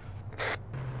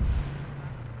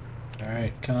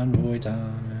 Alright, convoy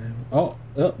time. Oh,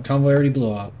 convoy already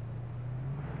blew up.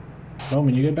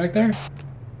 Bowman, you good back there?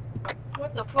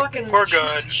 What the fucking? We're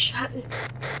good.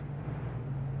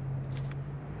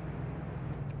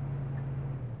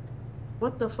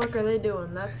 What the fuck are they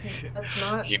doing? That's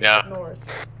not You know, north.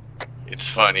 it's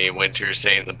funny, Winter's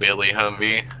saying the Billy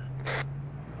Humvee.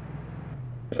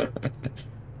 Let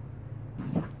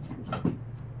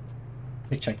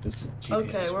me check this GPS.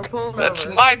 Okay, we're pulling That's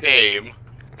over. my name.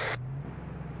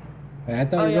 Wait, I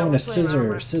thought we were going to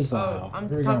Sizzlau. I'm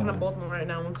Where are we talking to going? both of them right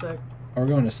now. One sec. Oh, we're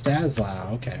going to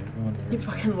Staslau. Okay. We're going to You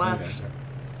fucking left.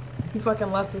 You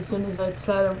fucking left as soon as I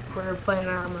said we were playing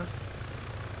Arma.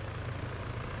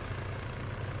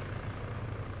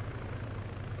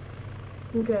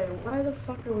 Okay, why the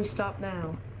fuck are we stopped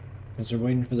now? Because we're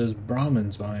waiting for those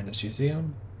Brahmins behind us. You see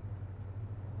them?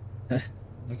 Look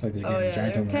like they're Oh getting yeah,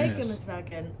 dragged they're on their taking ass. a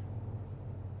second.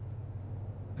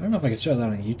 I don't know if I can show that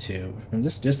on YouTube. From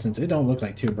this distance, it don't look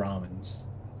like 2 Brahmins.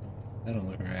 That don't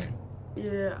look right.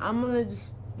 Yeah, I'm gonna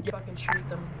just fucking shoot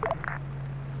them.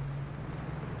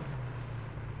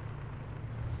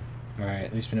 Alright,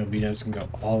 at least we know B-Dubs can go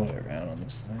all the way around on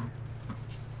this thing.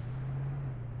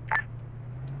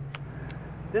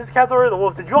 This is Cazador the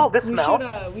Wolf. Did you all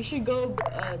dismount? We should go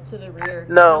to the rear.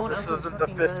 No, one this else has isn't the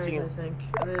fucking gunners, 15th. I think,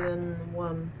 other than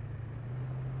one.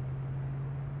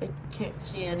 I can't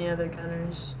see any other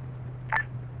gunners.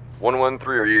 113,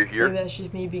 are you here? Maybe that's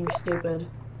just me being stupid.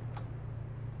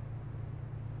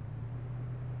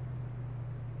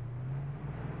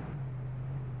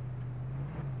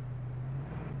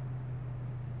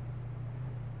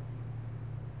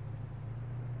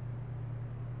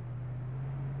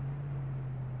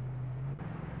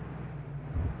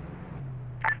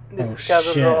 This Oh is shit, I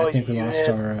Cazador think we lost unit.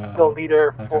 our, The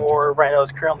leader helicopter. for Rhino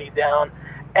is currently down,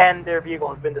 and their vehicle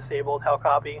has been disabled. How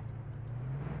copy?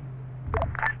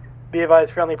 Be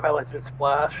advised, friendly pilot's been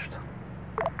splashed.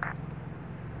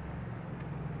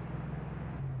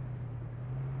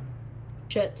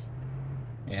 Shit.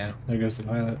 Yeah, there goes the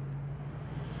pilot.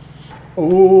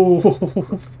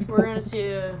 Oh! We're gonna see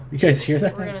a. You guys hear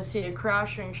that? We're gonna see a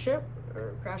crashing ship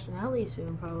or crashing heli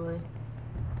soon, probably.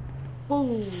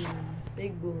 Boom!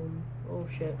 Big boom. Oh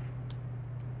shit.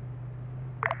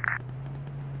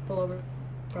 Pull over.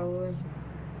 Probably.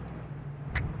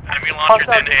 Enemy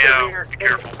launcher in AO. Be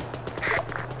careful.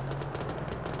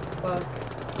 Fuck.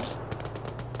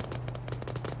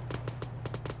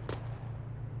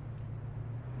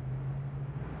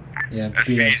 Yeah,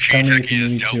 tell me if you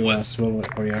need me to swivel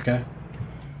it for you, okay?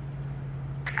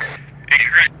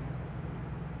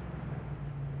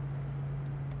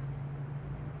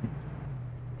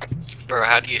 Bro,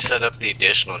 how do you set up the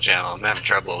additional channel? I'm having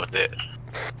trouble with it.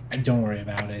 Don't worry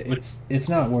about it. It's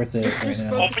not worth it right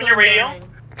now. Open your radio,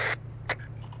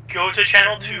 go to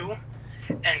channel 2,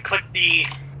 and click the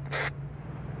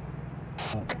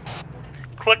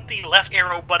left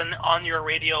arrow button on your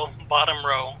radio bottom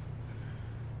row.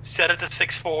 Set it to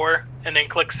 6.4, and then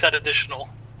click Set Additional.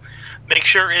 Make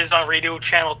sure it is on radio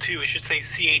channel 2. It should say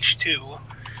CH2.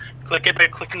 Click it by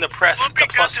clicking the the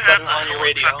plus button on your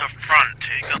radio. At the front,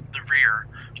 take up the rear,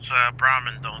 so that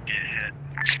Brahmin don't get hit.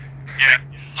 Yeah.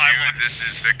 Hi, this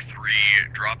is Vic 3.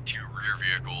 Drop to rear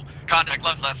vehicle. Contact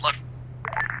left.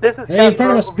 This is hey, in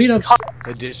front of us, speed ups.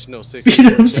 Additional 6. Speed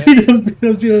up.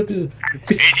 ATGM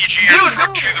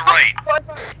truck to the right.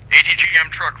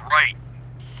 ATGM truck right.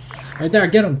 Right there,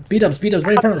 get him. Beat ups, right in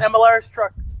front of us. MLR's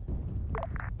truck.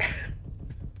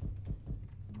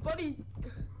 Buddy.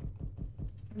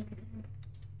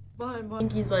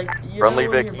 Behind. He's like, you Friendly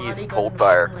know when Vic your body East, goes hold into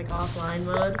fire. like offline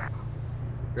mode.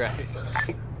 Right.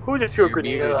 Who just threw a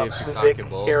grenade muted up? if you're Vic talking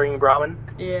bull. carrying Brahmin.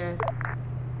 Yeah.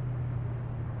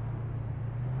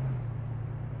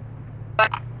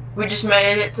 We just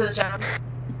made it to the town.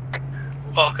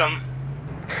 Welcome.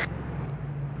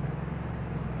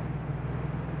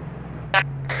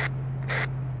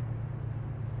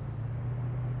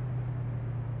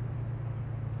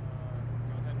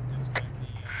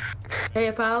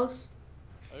 Hey, pals.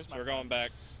 So we're going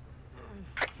back.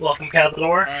 Welcome,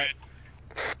 Cazador. Alright.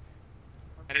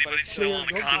 Anybody still on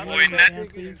the convoy net?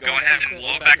 Go ahead and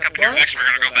load back up your mix. We're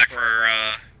gonna go back for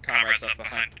comrades up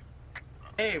behind.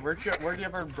 Hey, where'd you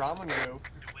have our Brahmin go?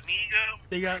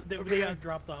 They got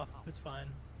dropped off. It's fine.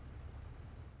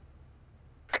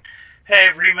 Hey,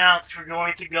 remounts. We're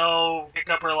going to go pick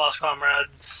up our lost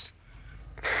comrades.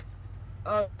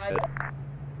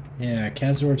 Yeah,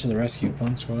 Cazador to the rescue.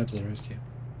 Fun squad to the rescue.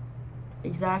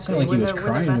 Exactly. It's not like he was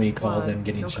crying when he called squad. in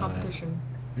getting No shot. competition.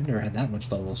 I've never had that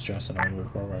much level of stress in Arma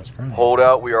before where I was crying. Hold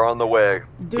out, we are on the way.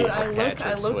 Dude, I looked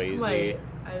I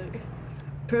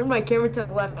turned my camera to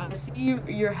the left. I see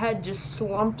your head just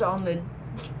slumped on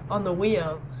the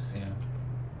wheel. Yeah.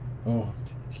 Oh.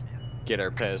 Get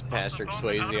our Patrick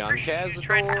Swayze on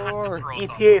Cazador.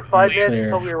 ETA 5 minutes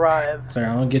until we arrive. Claire,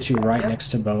 I'm gonna get you right next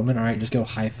to Bowman. Alright, just go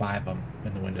high five him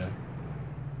in the window.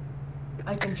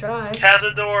 I can try.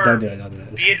 Cazador, Don't do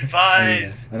it. be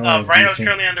advised, Rhino's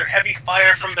currently under heavy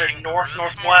fire from the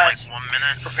northwest.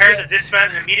 Prepare to dismount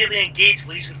and immediately engage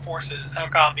Legion forces. How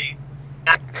copy?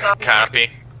 Copy.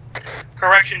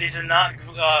 Correction, these are not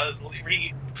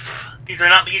these are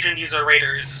not Legion, these are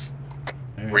Raiders.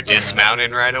 We're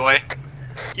dismounting right away?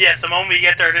 Yes, the moment we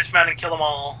get there, dismount and kill them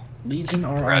all. Legion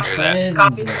are Roger our that.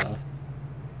 friends.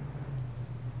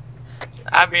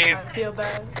 I mean, I feel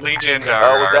bad. Legion was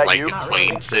are that like you?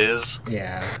 acquaintances.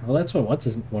 Yeah. Well, that's one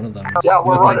of them. Yeah, He was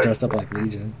we're like running. dressed up like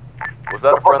Legion. Was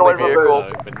that a friendly vehicle?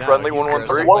 But now Friendly he's 113?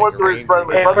 dressed up like 113 is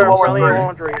friendly. Hey, Friendly friendly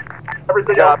 113. 113.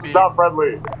 Everything else Copy. is not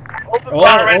friendly.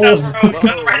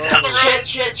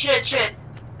 Shit.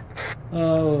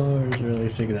 Oh, I was really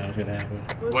thinking that was gonna happen.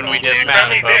 When we dismount,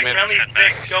 Friendly Vic, Bowman. friendly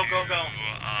Vic, go.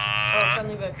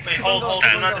 Friendly Vic. Wait, hold,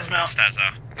 do not dismount.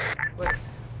 Wait.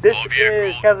 This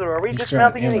is Cazador. Are we He's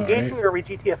dismounting and trying ammo, engaging, or are we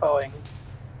GTFOing?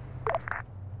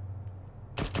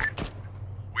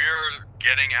 We're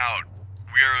getting out.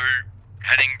 We're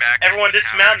heading back. Everyone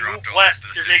dismount and move west.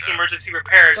 You're making emergency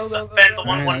repairs. Go, go, go, Defend the go.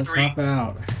 Alright, let's 113. hop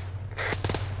out.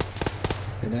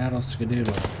 Skedaddle,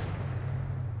 skadoodle.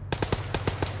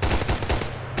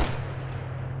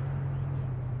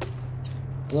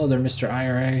 Hello there, Mr.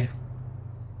 IRA.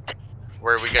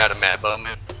 Where we got him at,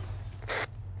 Bowman?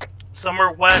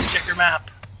 Somewhere west, check your map.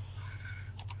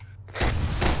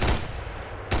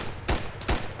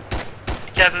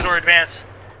 Cazador advance.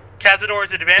 Cazador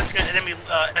is advancing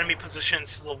enemy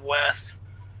positions to the west.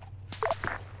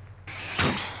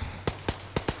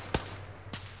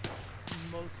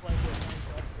 Most likely.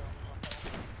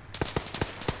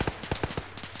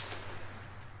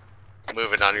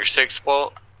 Moving on your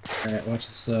 6-bolt. Alright, watch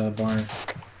this barn.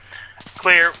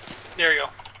 Clear. There you go.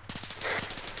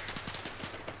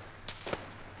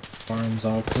 Barn's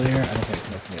all clear. I don't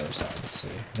think look on the other side. Let's see.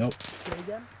 Nope.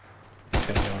 Just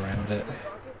gonna go around it.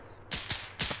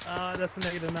 That's a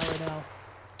negative, not right now.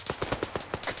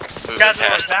 Moving Cazador,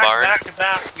 past the barn. back to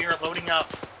back. We are loading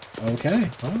up. Okay.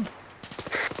 Well.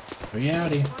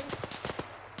 Reality.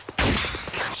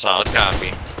 Solid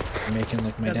copy. I'm making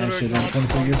like my dad should have done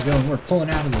 24 years ago, and we're pulling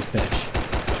out of this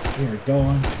bitch. We are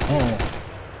going home.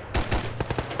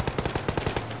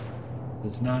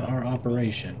 This is not our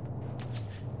operation.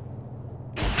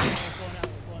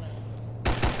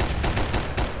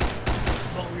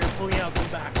 Well, we are pulling out, go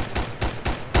back.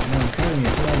 Come on, come on,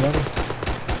 brother.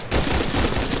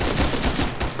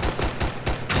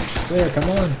 Clear, come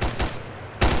on.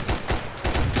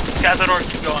 Cazador,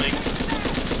 keep going.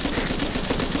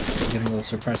 Getting a little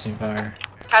suppressing fire.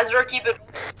 Cazador, keep it.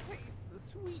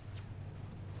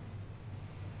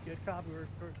 Good copy, we're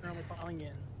currently filing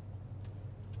in.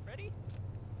 Ready?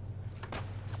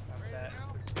 As soon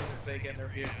as they get in their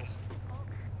vehicles.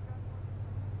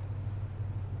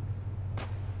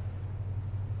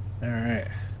 Alright.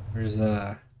 Where's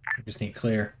we just need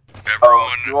clear.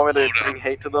 Oh, do you want me to bring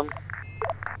hate to them?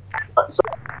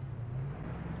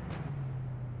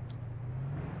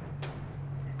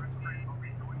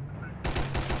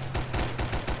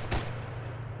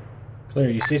 Clear,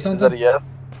 you see Is something? that a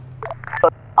yes?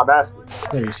 I'm asking.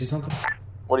 Clear, you see something?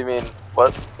 What do you mean?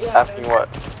 What? Yeah, Asking what?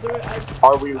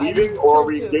 Are we leaving or are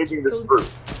we engaging this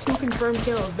group? 2 confirmed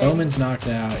kills, baby. Bowman's knocked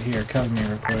out. Here, cover me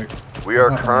real quick. We are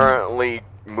currently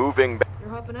moving back. You're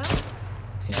hopping out?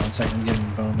 Yeah, 1 second, I'm getting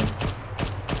Bowman.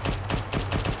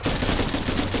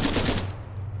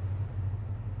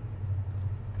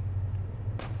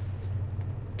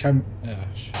 Come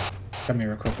here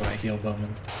real quick while I heal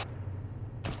Bowman.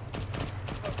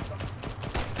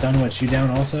 Dunwich, you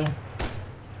down also?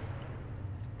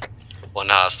 One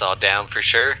hostile down for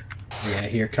sure. Yeah,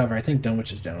 here, cover. I think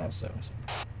Dunwich is down also.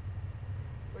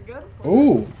 We're good?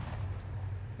 Ooh!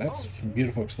 That's a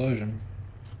beautiful explosion.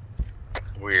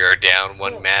 We are down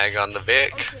 1 mag on the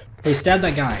Vic. Hey, stab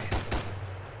that guy!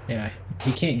 Yeah,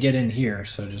 he can't get in here,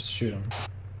 so just shoot him.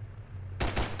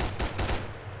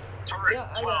 Turret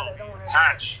 12,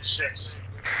 hatch 6.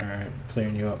 Alright,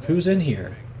 clearing you up. Who's in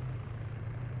here?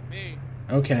 Me.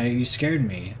 Okay, you scared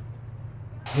me.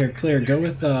 Here, Clear, go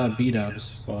with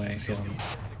B-dubs while I heal him.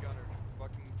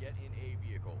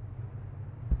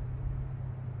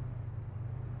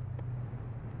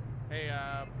 Hey,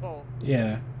 Bolt.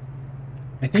 Yeah.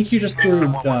 I think you just threw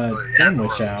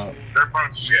Dunwich out. They're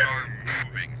both shit.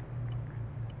 Moving.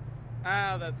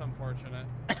 Ah, that's unfortunate.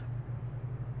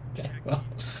 Okay, well.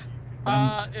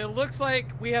 It looks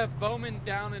like we have Bowman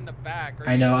down in the back.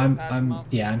 I know, I'm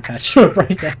patched up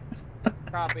right now.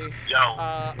 Copy. Yo,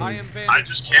 I am I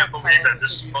just can't believe that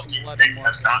this fucking thing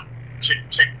has not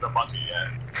kicked the bucket yet.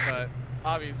 But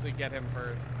obviously get him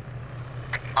first.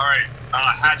 Alright,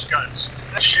 hatch guns.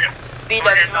 Shit.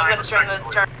 B-dubs, I'm gonna turn the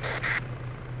turn.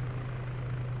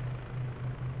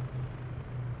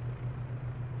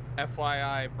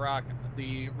 FYI, Brock,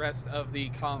 the rest of the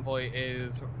convoy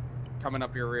is coming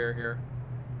up your rear here.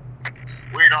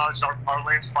 We acknowledge our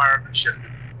lanes fire have been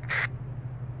shifted.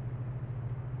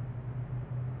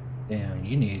 Damn,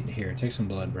 you need... Here, take some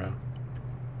blood, bro.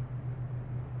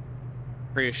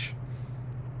 Preach.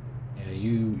 Yeah,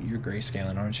 you're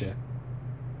grayscaling, aren't you?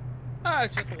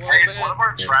 Just a little Hey, bit. is one of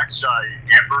our tracks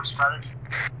Amber schematic?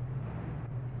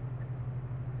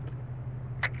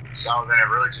 So then it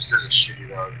really just is a shitty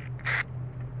road.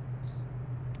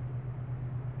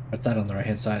 What's that on the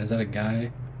right-hand side? Is that a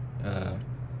guy? Do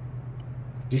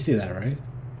you see that, right?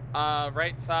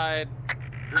 Right side.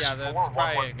 Yeah, that's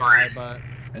probably a guy, but...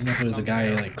 I didn't know if it was a guy,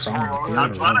 like, crawling in the field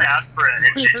I'm or glad I what. asked for an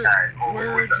NG tag.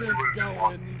 We're just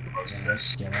going. Yeah,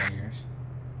 let's get out of here.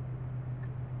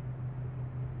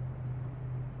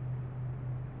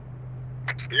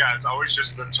 Yeah, it's always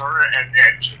just the turret and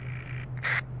engine.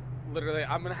 Literally,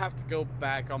 I'm gonna have to go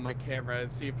back on my camera and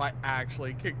see if I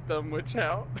actually kicked Dunwich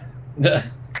out.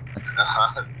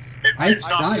 I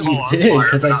thought you did,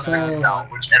 because I saw... And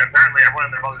apparently everyone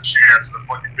and their mother shooting us in the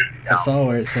fucking 50 I saw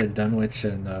where it said Dunwich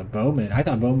and Bowman. I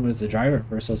thought Bowman was the driver at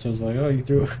first, so I was like, oh, you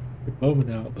threw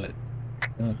Bowman out, but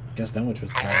no, I guess Dunwich was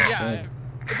the driver. Yeah,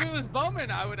 if it was Bowman,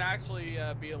 I would actually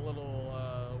be a little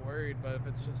worried, but if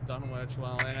it's just Dunwich,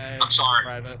 well, it's just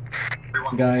private.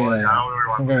 Some guy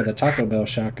with a Taco Bell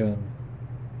shotgun.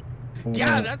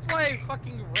 Yeah, that's why I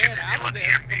fucking ran out of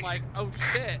there. I'm like, oh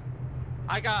shit.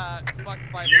 I got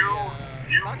fucked by you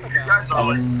guys are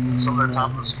like some of the top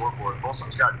of the scoreboard.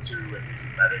 Bolson's got 2 and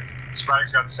medic.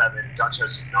 Spragg's got 7. Dutch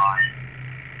has 9.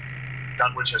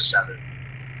 Dunwich has 7.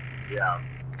 Yeah.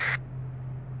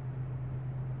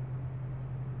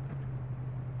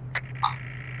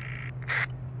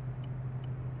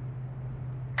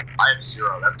 I have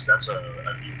 0. That's a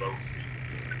new low for me.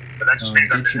 But that just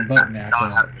means get your butt back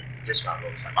not up. having dismount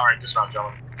roll time. Alright, dismount,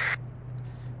 gentlemen.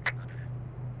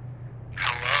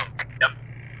 Hello. Yep.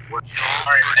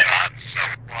 Alright,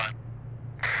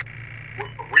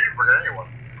 forget anyone.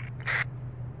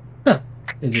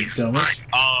 Is it Gomez? We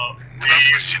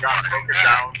got broken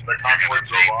down, the convoy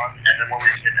drove on, and then when we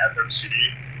hit FMCD,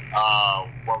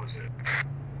 what was it?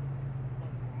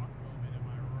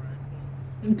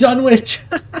 Dunwich!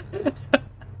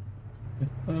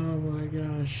 Oh my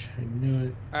gosh, I knew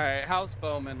it. Alright, how's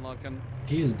Bowman looking?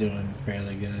 He's doing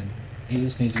fairly good. He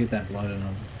just needs to get that blood in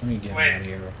him. Let me get him out of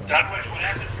here real quick. Dunwich, what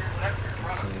happened?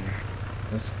 Let's see.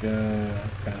 Let's go.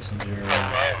 Passenger.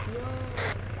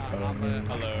 Bowman.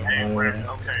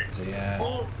 Hello. Okay. So yeah.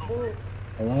 Bullets.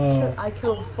 Hello. I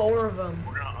killed 4 of them.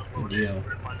 Good deal.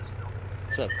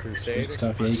 What's up, Crusader? Good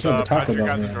stuff. Yeah, you killed the Taco How'd you Bell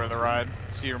guys man. enjoy the ride?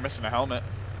 See, you're missing a helmet.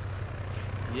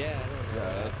 Yeah,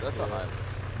 that's a highlight.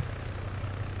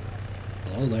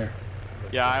 Hello there.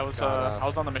 Yeah, I was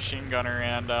on the machine gunner,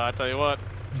 and I tell you what,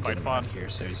 quite fun. Here,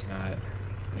 so he's not.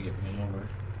 Let me get him over.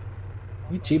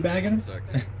 We teabagging him?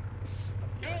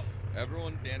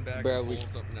 Everyone, Dan back. Bro,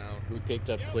 Holds up now. we picked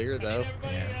up clear though.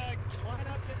 Yeah.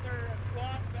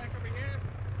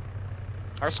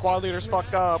 Our squad leader's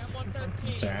fucked up.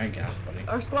 It's alright, I got him, buddy.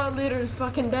 Our squad leader is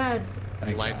fucking dead. I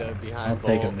got Lined up him. behind I'll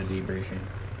take Bolt. him to debriefing.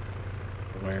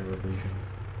 Or wherever briefing.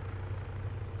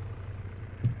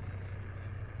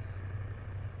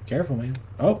 Careful, man.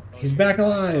 Oh, he's back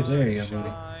alive. There you go,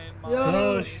 buddy.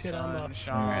 Oh shit, I'm up.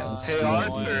 Alright, let's Hey, do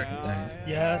Arthur. it.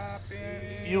 Yes.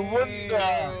 You wouldn't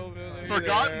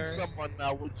forgotten someone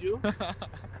now, would you?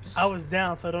 I was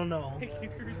down, so I don't know.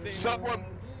 Someone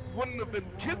wouldn't have been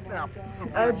kidnapped from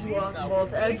Edgewalk,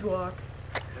 Bolt, edgewalk.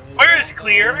 Where is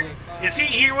Clear? Is he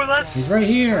here with us? He's right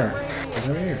here. He's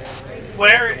right here.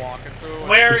 Where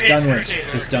It's is Dunwich.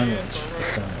 Crusader? It's Dunwich.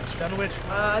 It's Dunwich. Dunwich?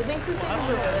 I think Crusader's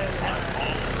over there.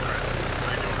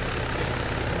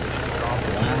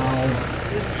 Wow.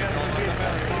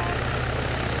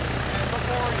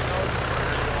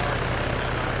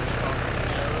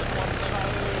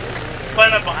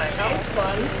 Find up behind me.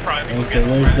 Okay, so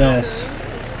where's this?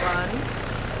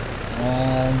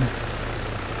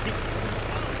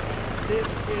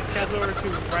 Cat's over to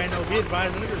Rhino. Be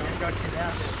advised, nigga, man got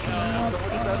kidnapped.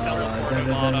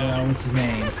 What's his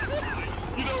name?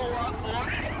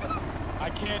 I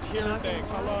can't hear things.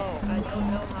 Hello. I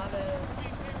don't know how to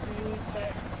do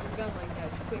that gun like that.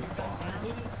 Just put your gun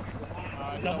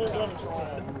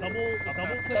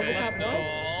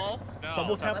down.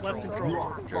 Double tap left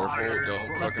control. Careful,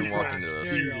 don't fucking walk into There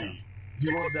this. you go.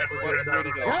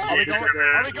 Are we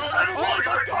going?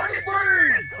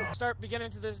 Start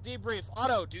beginning to this debrief.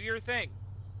 Otto, do your thing.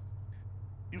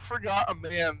 You forgot a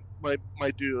man, my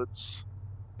dudes.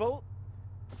 Bolt,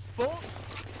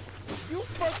 you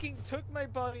fucking took my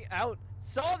body out,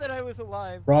 saw that I was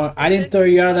alive. Wrong. I didn't throw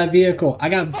you out of that vehicle. I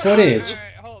got footage.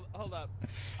 Alright, hold up.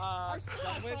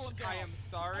 Dunwich, I am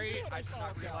sorry. I did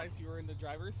not realize you were in the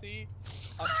driver's seat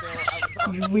until I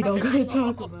was We don't gotta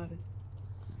talk about it.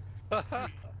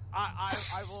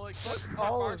 I will accept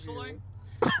all of marshalling.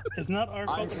 It's not our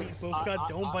fault that we both got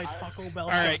domed by Taco Bell.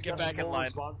 Alright, get back in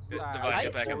line. Divine,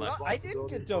 get back in line. I didn't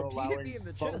get domed. He hit me in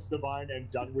the chest. Divine and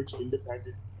Dunwich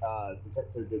independent to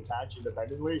detach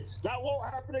independently. That won't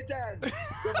happen again.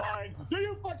 Divine, do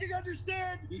you fucking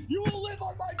understand? You will live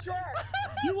on my track.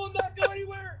 You will not go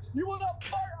anywhere. You will not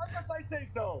part unless I say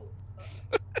so.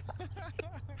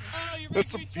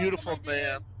 That's a beautiful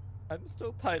man. I'm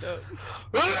still tied up.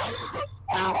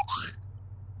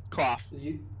 Cough.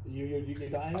 You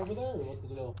dying over there, or what's the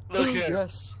deal? Okay.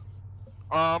 Yes.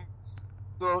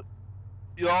 So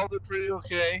y'all did pretty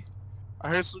okay. I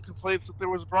heard some complaints that there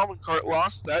was a Brahmin cart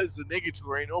lost. That is a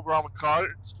negatory. No Brahmin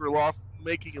carts were lost in the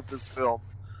making of this film.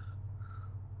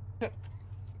 That's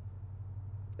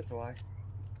why.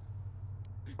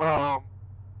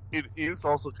 It is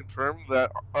also confirmed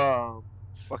that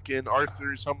fucking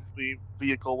Arthur's Humvee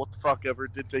vehicle, what the fuck ever,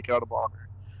 did take out a bomber.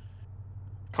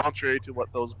 Contrary to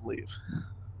what those believe.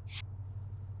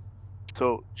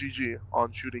 So, GG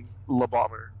on shooting La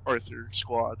Bomber, Arthur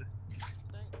squad.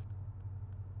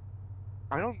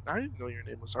 I didn't know your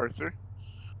name was Arthur.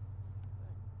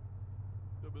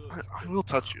 I will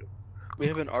touch you. We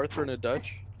have an Arthur and a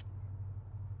Dutch.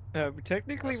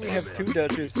 Technically, we have 2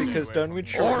 Dutches because Dunwich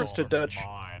shortens to Dutch.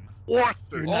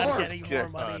 Arthur! You're not getting more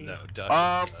money. No,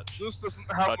 Dutch. Zeus doesn't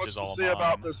have Dutch much is to all say mine.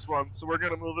 about this one, so we're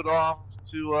gonna move it off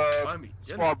to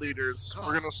squad leaders.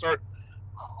 We're gonna start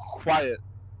quiet.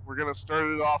 We're gonna start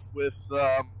it off with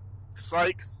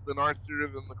Sykes, then Arthur,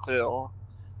 then McClale,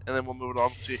 and then we'll move it on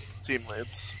to team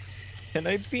leads. Can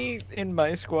I be in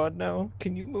my squad now?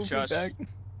 Can you move Shush. me back?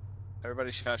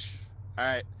 Everybody shush.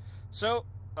 Alright, so,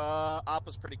 Op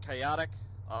was pretty chaotic.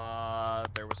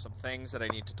 There was some things that I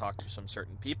need to talk to some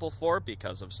certain people for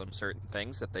because of some certain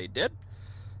things that they did.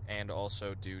 and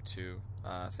also due to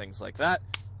things like that.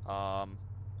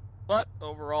 But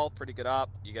overall, pretty good op.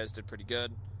 You guys did pretty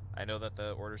good. I know that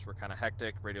the orders were kind of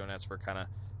hectic. Radio nets were kind of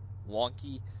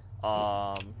wonky.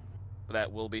 But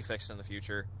that will be fixed in the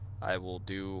future. I will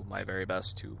do my very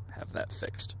best to have that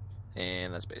fixed.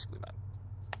 And that's basically that.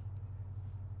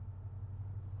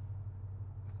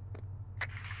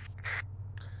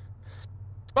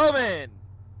 Bowman!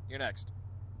 You're next.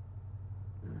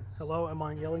 Hello, am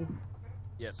I yelling?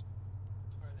 Yes.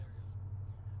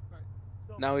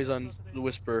 Now he's on the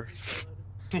Whisper.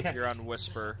 You're on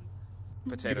Whisper.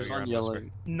 Potato, you're on yelling.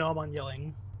 Whisper. No, I'm on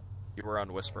yelling. You were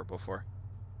on Whisper before.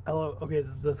 Hello, okay,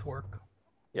 does this work?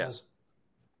 Yes.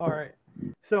 Alright.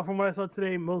 So from what I saw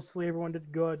today, mostly everyone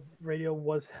did good. Radio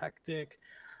was hectic.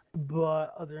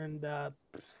 But other than that,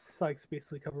 Sykes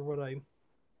basically covered what I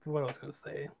was going to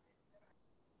say.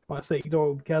 I want to say,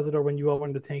 Cazador, when you all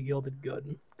went to tank, you all did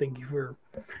good. Thank you for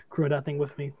crewing that thing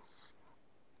with me.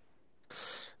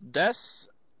 Des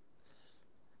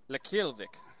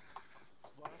Lekilvik.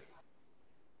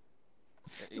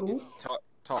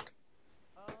 Talk.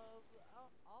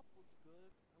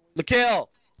 The kill!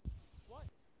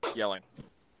 Yelling.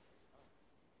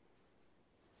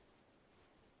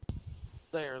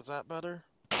 There, is that better?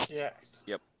 Yeah.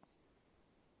 Yep.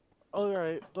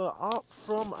 Alright, the op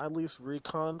from at least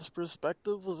Recon's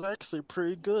perspective was actually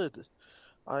pretty good.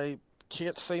 I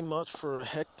can't say much for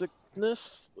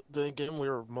hecticness. Then again, we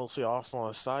were mostly off on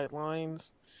the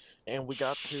sidelines, and we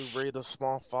got to raid a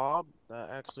small fob that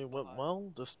actually went well,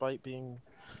 despite being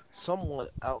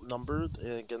somewhat outnumbered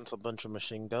against a bunch of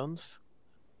machine guns.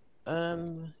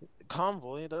 And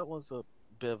convoy, that was a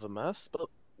bit of a mess, but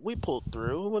we pulled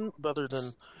through, and better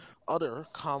than other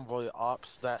convoy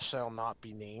ops that shall not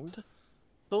be named.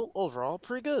 So overall,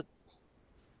 pretty good.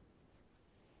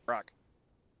 Brock.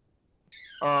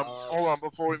 Hold on,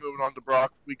 before we move on to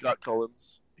Brock, we got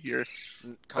Cullens here.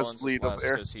 Cullens as lead is last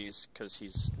of air. because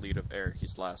he's lead of air.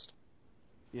 He's last.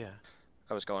 Yeah.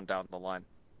 I was going down the line.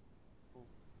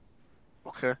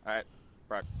 Okay. Alright,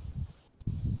 Brock.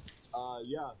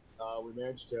 Yeah, we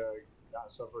managed to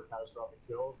not suffer a catastrophic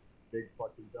kill. Big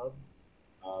fucking dub.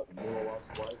 Minimal loss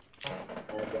of life.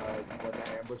 And when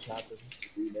the ambush happened,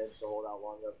 we managed to hold out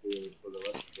long enough for the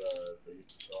rest of the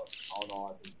so all in all,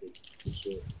 I think it's good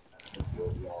shit. I think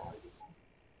we'll all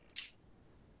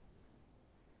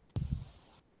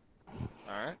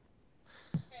Alright.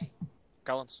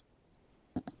 Collins.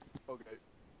 Okay.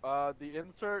 The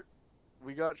insert,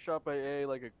 we got shot by A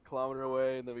like a kilometer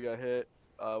away, and then we got hit.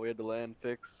 We had to land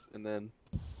fix, and then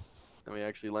we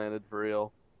actually landed for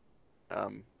real.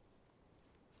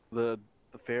 The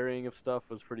ferrying of stuff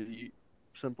was pretty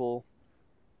simple.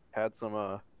 Had some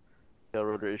tail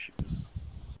rotor issues.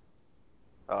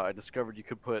 I discovered you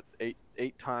could put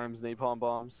eight times napalm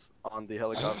bombs on the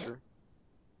helicopter.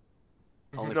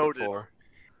 Only put Noted. 4.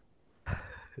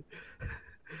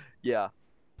 Yeah.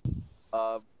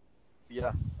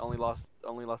 Yeah. Only lost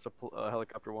a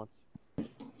helicopter once,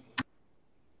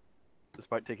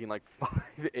 despite taking like 5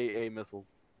 AA missiles.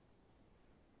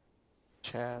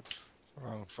 Chad.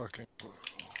 Wrong fucking.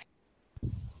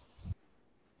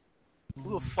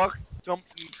 Who the fuck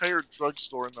dumped an entire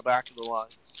drugstore in the back of the line?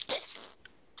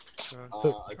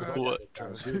 What?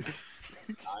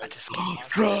 I just came here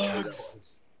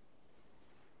Drugs!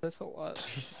 That's a lot.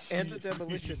 And the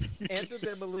demolition. And the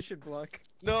demolition block.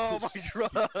 No, my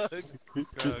drugs!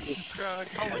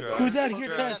 Who's out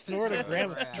here trying to snort a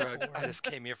gram of drugs? I just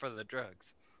came here for the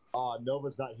drugs.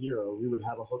 Nova's not here, or we would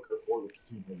have a hooker for the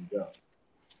team ready to go.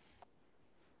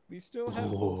 We still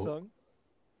have Volsung.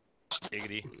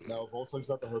 Giggity. No, Volsung's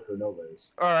not the hooker, Nova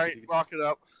is. Alright, lock it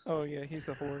up. Oh yeah, he's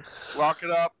the whore. Lock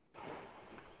it up.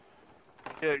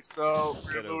 Okay, so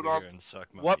we're Get gonna move over on. here and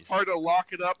suck my What piece. part of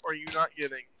lock it up are you not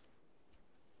getting?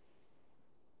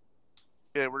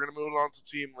 Okay, we're gonna move on to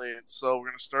team lead. So we're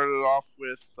gonna start it off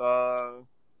with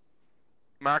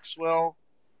Maxwell,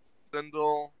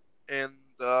 Zindel, and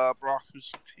Brock,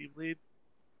 who's team lead.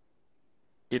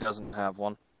 He doesn't have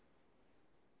one.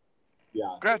 Yeah.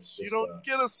 Congrats, you don't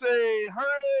get a say.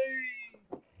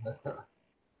 Hooray!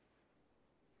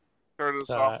 Start us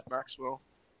off, Maxwell.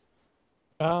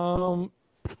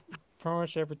 Pretty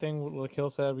much everything what Kill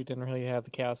said. We didn't really have the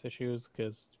chaos issues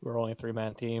because we're only a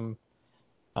 3-man team.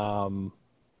 Kind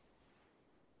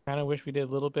of wish we did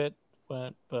a little bit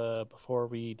before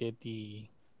we did the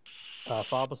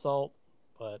fob assault,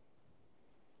 but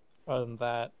other than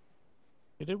that,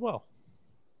 we did well.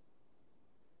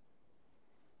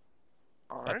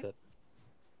 That's it.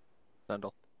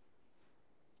 Zendel.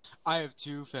 I have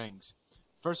 2 things.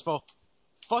 First of all,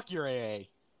 fuck your AA.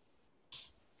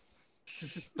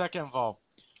 Second of all,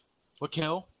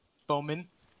 Kill, Bowman,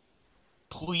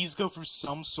 please go through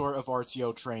some sort of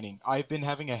RTO training. I've been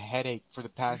having a headache for the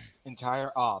past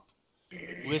entire op,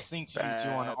 listening to you two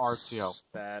on RTO.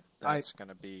 That's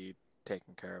gonna be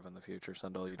taken care of in the future,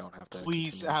 Sendel. You don't have to.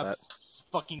 Please continue have that.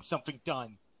 fucking something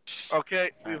done.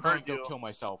 Okay, we I'm heard going to you. go kill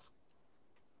myself.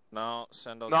 No,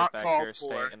 Sendel, Not get back called here. Stay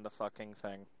for. in the fucking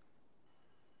thing.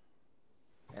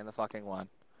 In the fucking line.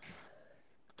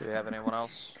 Do we have anyone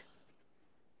else?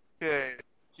 Okay,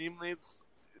 team leads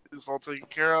is all taken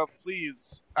care of.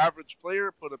 Please, average player,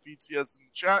 put a PTS in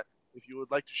the chat if you would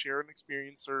like to share an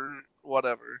experience or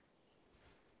whatever.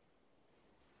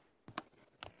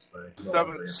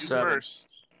 Seven, you first.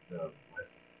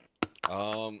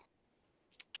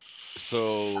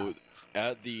 So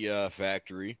at the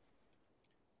factory,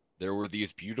 there were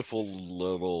these beautiful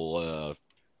little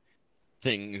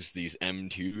things, these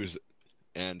M2s,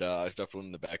 and I stuffed one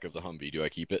in the back of the Humvee. Do I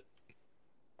keep it?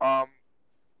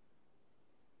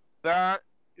 That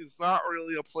is not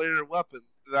really a player weapon.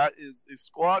 That is a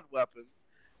squad weapon,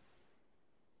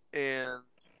 and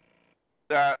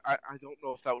that I don't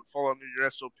know if that would fall under your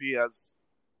SOP as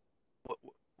what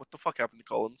the fuck happened to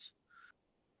Collins?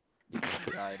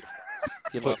 He died.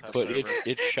 But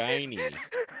it's shiny.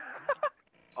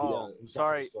 Oh, Yeah, he's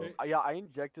sorry. got the Yeah, I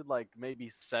injected like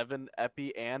maybe 7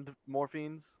 epi and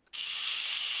morphines.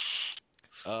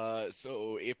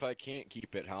 So if I can't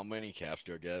keep it, how many caps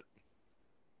do I get?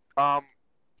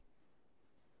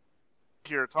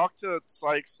 Here, talk to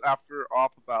Sykes after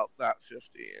op about that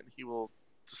 50, and he will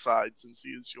decide since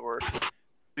he's your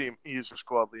team. He's your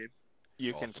squad lead.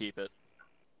 You can keep it.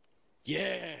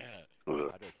 Yeah. How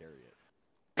do I carry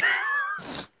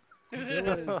it?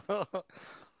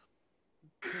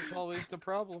 That's always the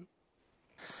problem.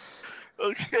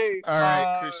 Okay. All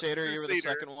right, Crusader, you were the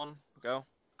second one. Go.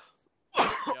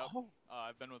 Yep.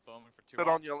 I've been with Bowman for 2 Put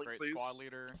hours. on yelling, Great please. squad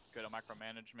leader, good at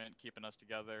micromanagement, keeping us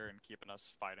together and keeping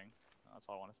us fighting. That's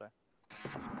all I want to say.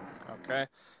 Okay.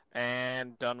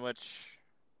 And Dunwich.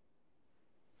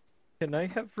 Can I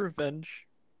have revenge?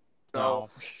 No.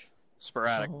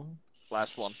 Sporadic. Oh.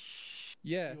 Last one.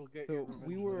 Yeah, You'll get so your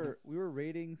we revenge were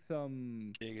raiding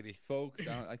some folks.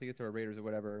 I think it's our raiders or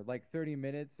whatever. Like 30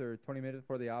 minutes or 20 minutes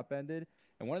before the op ended,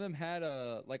 and one of them had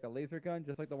a laser gun,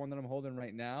 just like the one that I'm holding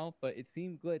right now. But it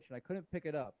seemed glitched, and I couldn't pick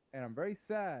it up. And I'm very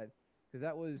sad because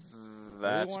that was.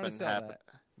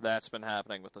 That's been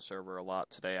happening with the server a lot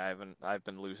today. I've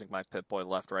been losing my Pip-Boy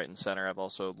left, right, and center. I've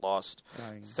also lost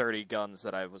 30 guns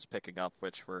that I was picking up,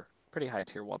 which were pretty high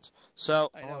tier ones. So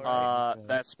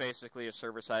that's basically a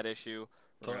server side issue.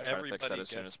 We're gonna try to fix that as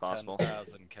soon as possible.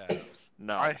 10,000 caps.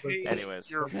 No. I hate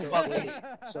Anyways. your So, fucking.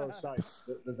 so Sykes,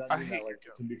 does that I mean hate that like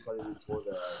your can be credited toward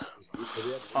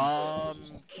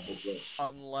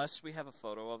Unless we have a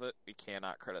photo of it, we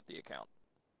cannot credit the account.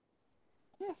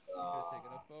 I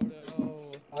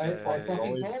fucking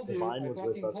told you. Divine I was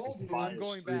fucking with us told because you. Divine I'm was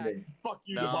going streaming. back. Fuck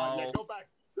you, No. Divine. Yeah, go back.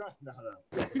 No.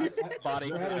 Body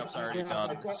cleanup's already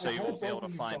done, so you won't be able to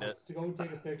find it. To go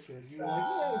take a picture. You were like,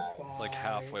 no, it's fine. Like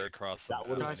halfway across the That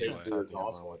would have map been anyway.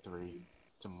 awesome.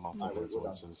 To muffle their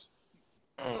voices.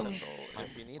 Sindel,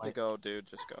 if you need to go, dude,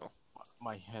 just go.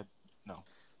 My head, no.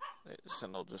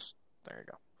 Sindel, just there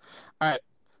you go.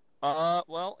 Alright.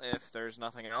 Well, if there's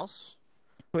nothing else.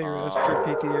 Clear as for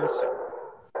PTS.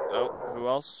 Oh, who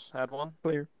else had one?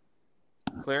 Clear.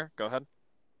 Clear? Go ahead.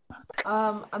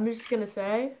 I'm just gonna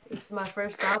say this is my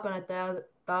first stop, and I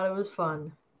thought it was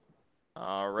fun.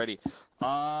 Alrighty.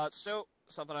 So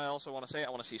something I also want to say, I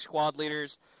want to see squad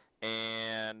leaders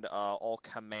and all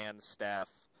command staff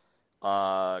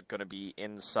gonna be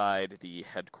inside the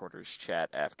headquarters chat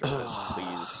after this,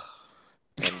 please.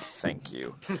 And thank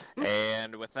you.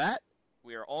 And with that,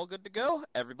 we are all good to go.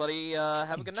 Everybody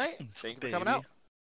have a good night. Thank you for coming out.